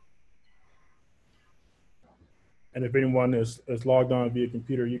 And if anyone is logged on via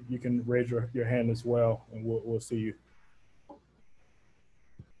computer, you can raise your hand as well, and we'll see you.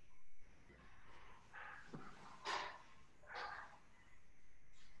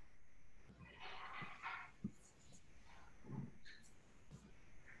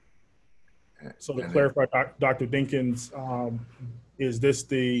 So to clarify, Dr. Dinkins, is this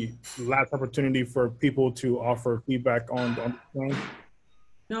the last opportunity for people to offer feedback on the plan?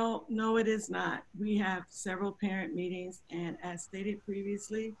 No, it is not. We have several parent meetings, and as stated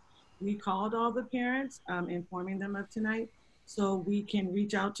previously, we called all the parents, informing them of tonight, so we can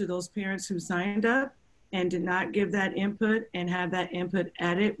reach out to those parents who signed up and did not give that input and have that input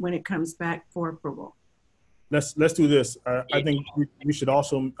added when it comes back for approval. Let's do this. I think we should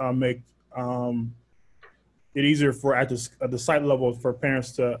also make it easier for at the site level for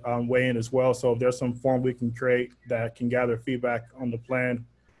parents to weigh in as well. So if there's some form we can create that can gather feedback on the plan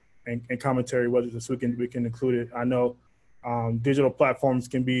and commentary, whether this we can include it. I know digital platforms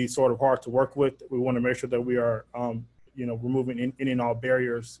can be sort of hard to work with. We want to make sure that we are removing any and all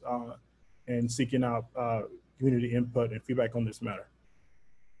barriers and seeking out community input and feedback on this matter.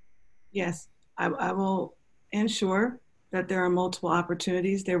 Yes, I will ensure that there are multiple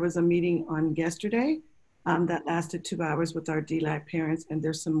opportunities. There was a meeting on yesterday that lasted 2 hours with our DLAC parents, and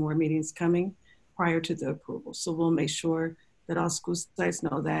there's some more meetings coming prior to the approval. So we'll make sure that all school sites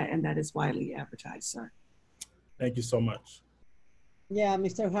know that, and that is widely advertised, sir. Thank you so much. Yeah,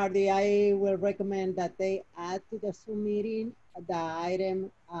 Mr. Hardy, I will recommend that they add to the Zoom meeting the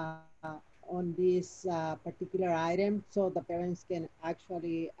item on this particular item, so the parents can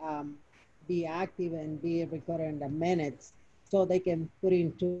actually be active and be recorded in the minutes, so they can put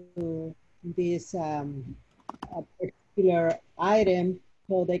into this particular item,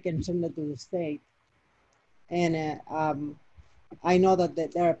 so they can send it to the state. And I know that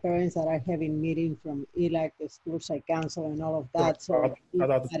there are parents that are having meetings from ELAC, the school site council, and all of that. So I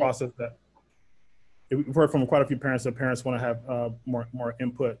thought this process that we've heard from quite a few parents that parents want to have more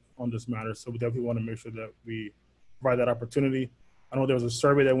input on this matter. So we definitely want to make sure that we provide that opportunity. I know there was a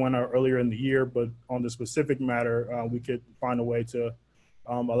survey that went out earlier in the year, but on the specific matter, we could find a way to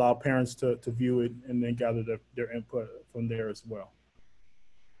allow parents to view it and then gather their input from there as well.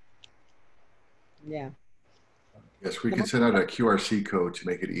 Yeah. Yes, we can send out a QRC code to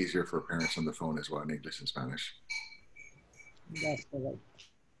make it easier for parents on the phone as well in English and Spanish. That's correct.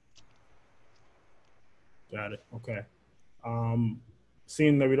 Got it. Okay.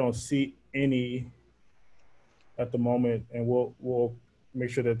 Seeing that we don't see any at the moment, and we'll make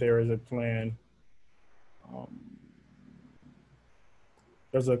sure that there is a plan.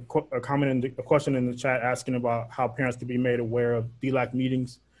 There's a comment a question in the chat asking about how parents can be made aware of DLAC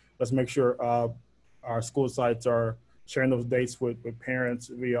meetings. Let's make sure our school sites are sharing those dates with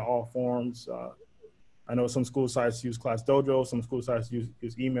parents via all forms. I know some school sites use Class Dojo, some school sites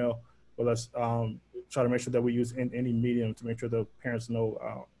use email, but let's try to make sure that we use any medium to make sure the parents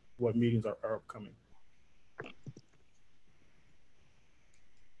know what meetings are upcoming.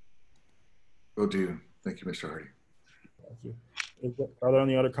 Will do. Thank you, Mr. Hardy. Thank you. Are there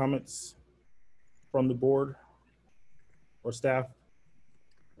any other comments from the board or staff?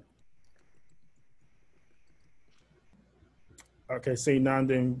 Okay, seeing none,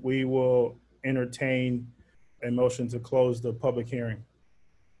 then we will entertain a motion to close the public hearing?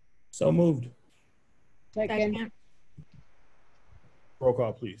 So moved. Second. Roll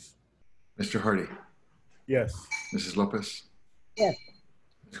call, please. Mr. Hardy, Yes. Mrs. Lopez, Yes.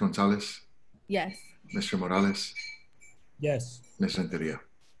 Ms. Gonzalez, Yes. Mr. Morales, Yes. Ms. Renteria.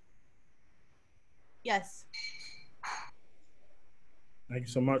 Yes. Thank you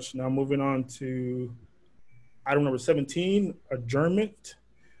so much. Now moving on to item number 17, adjournment.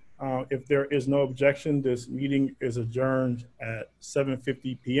 If there is no objection, this meeting is adjourned at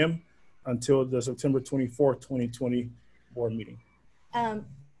 7:50 p.m. until the September 24th, 2020 board meeting.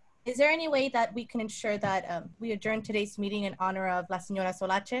 Is there any way that we can ensure that we adjourn today's meeting in honor of La Señora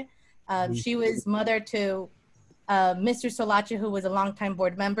Solache? She was mother to Mr. Solache, who was a longtime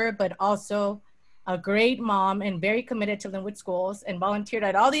board member, but also a great mom and very committed to Lynwood schools and volunteered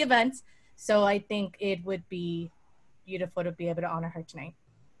at all the events. So I think it would be beautiful to be able to honor her tonight.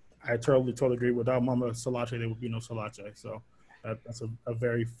 I totally agree. Without Mama Solache, there would be no Solache. So that's a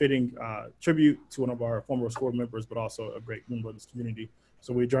very fitting tribute to one of our former school members, but also a great member of this community.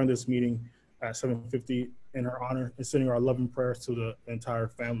 So we adjourned this meeting at 7:50 in her honor and sending our love and prayers to the entire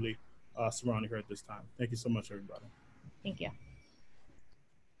family surrounding her at this time. Thank you so much, everybody. Thank you.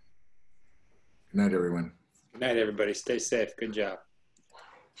 Good night, everyone. Good night, everybody. Stay safe. Good job.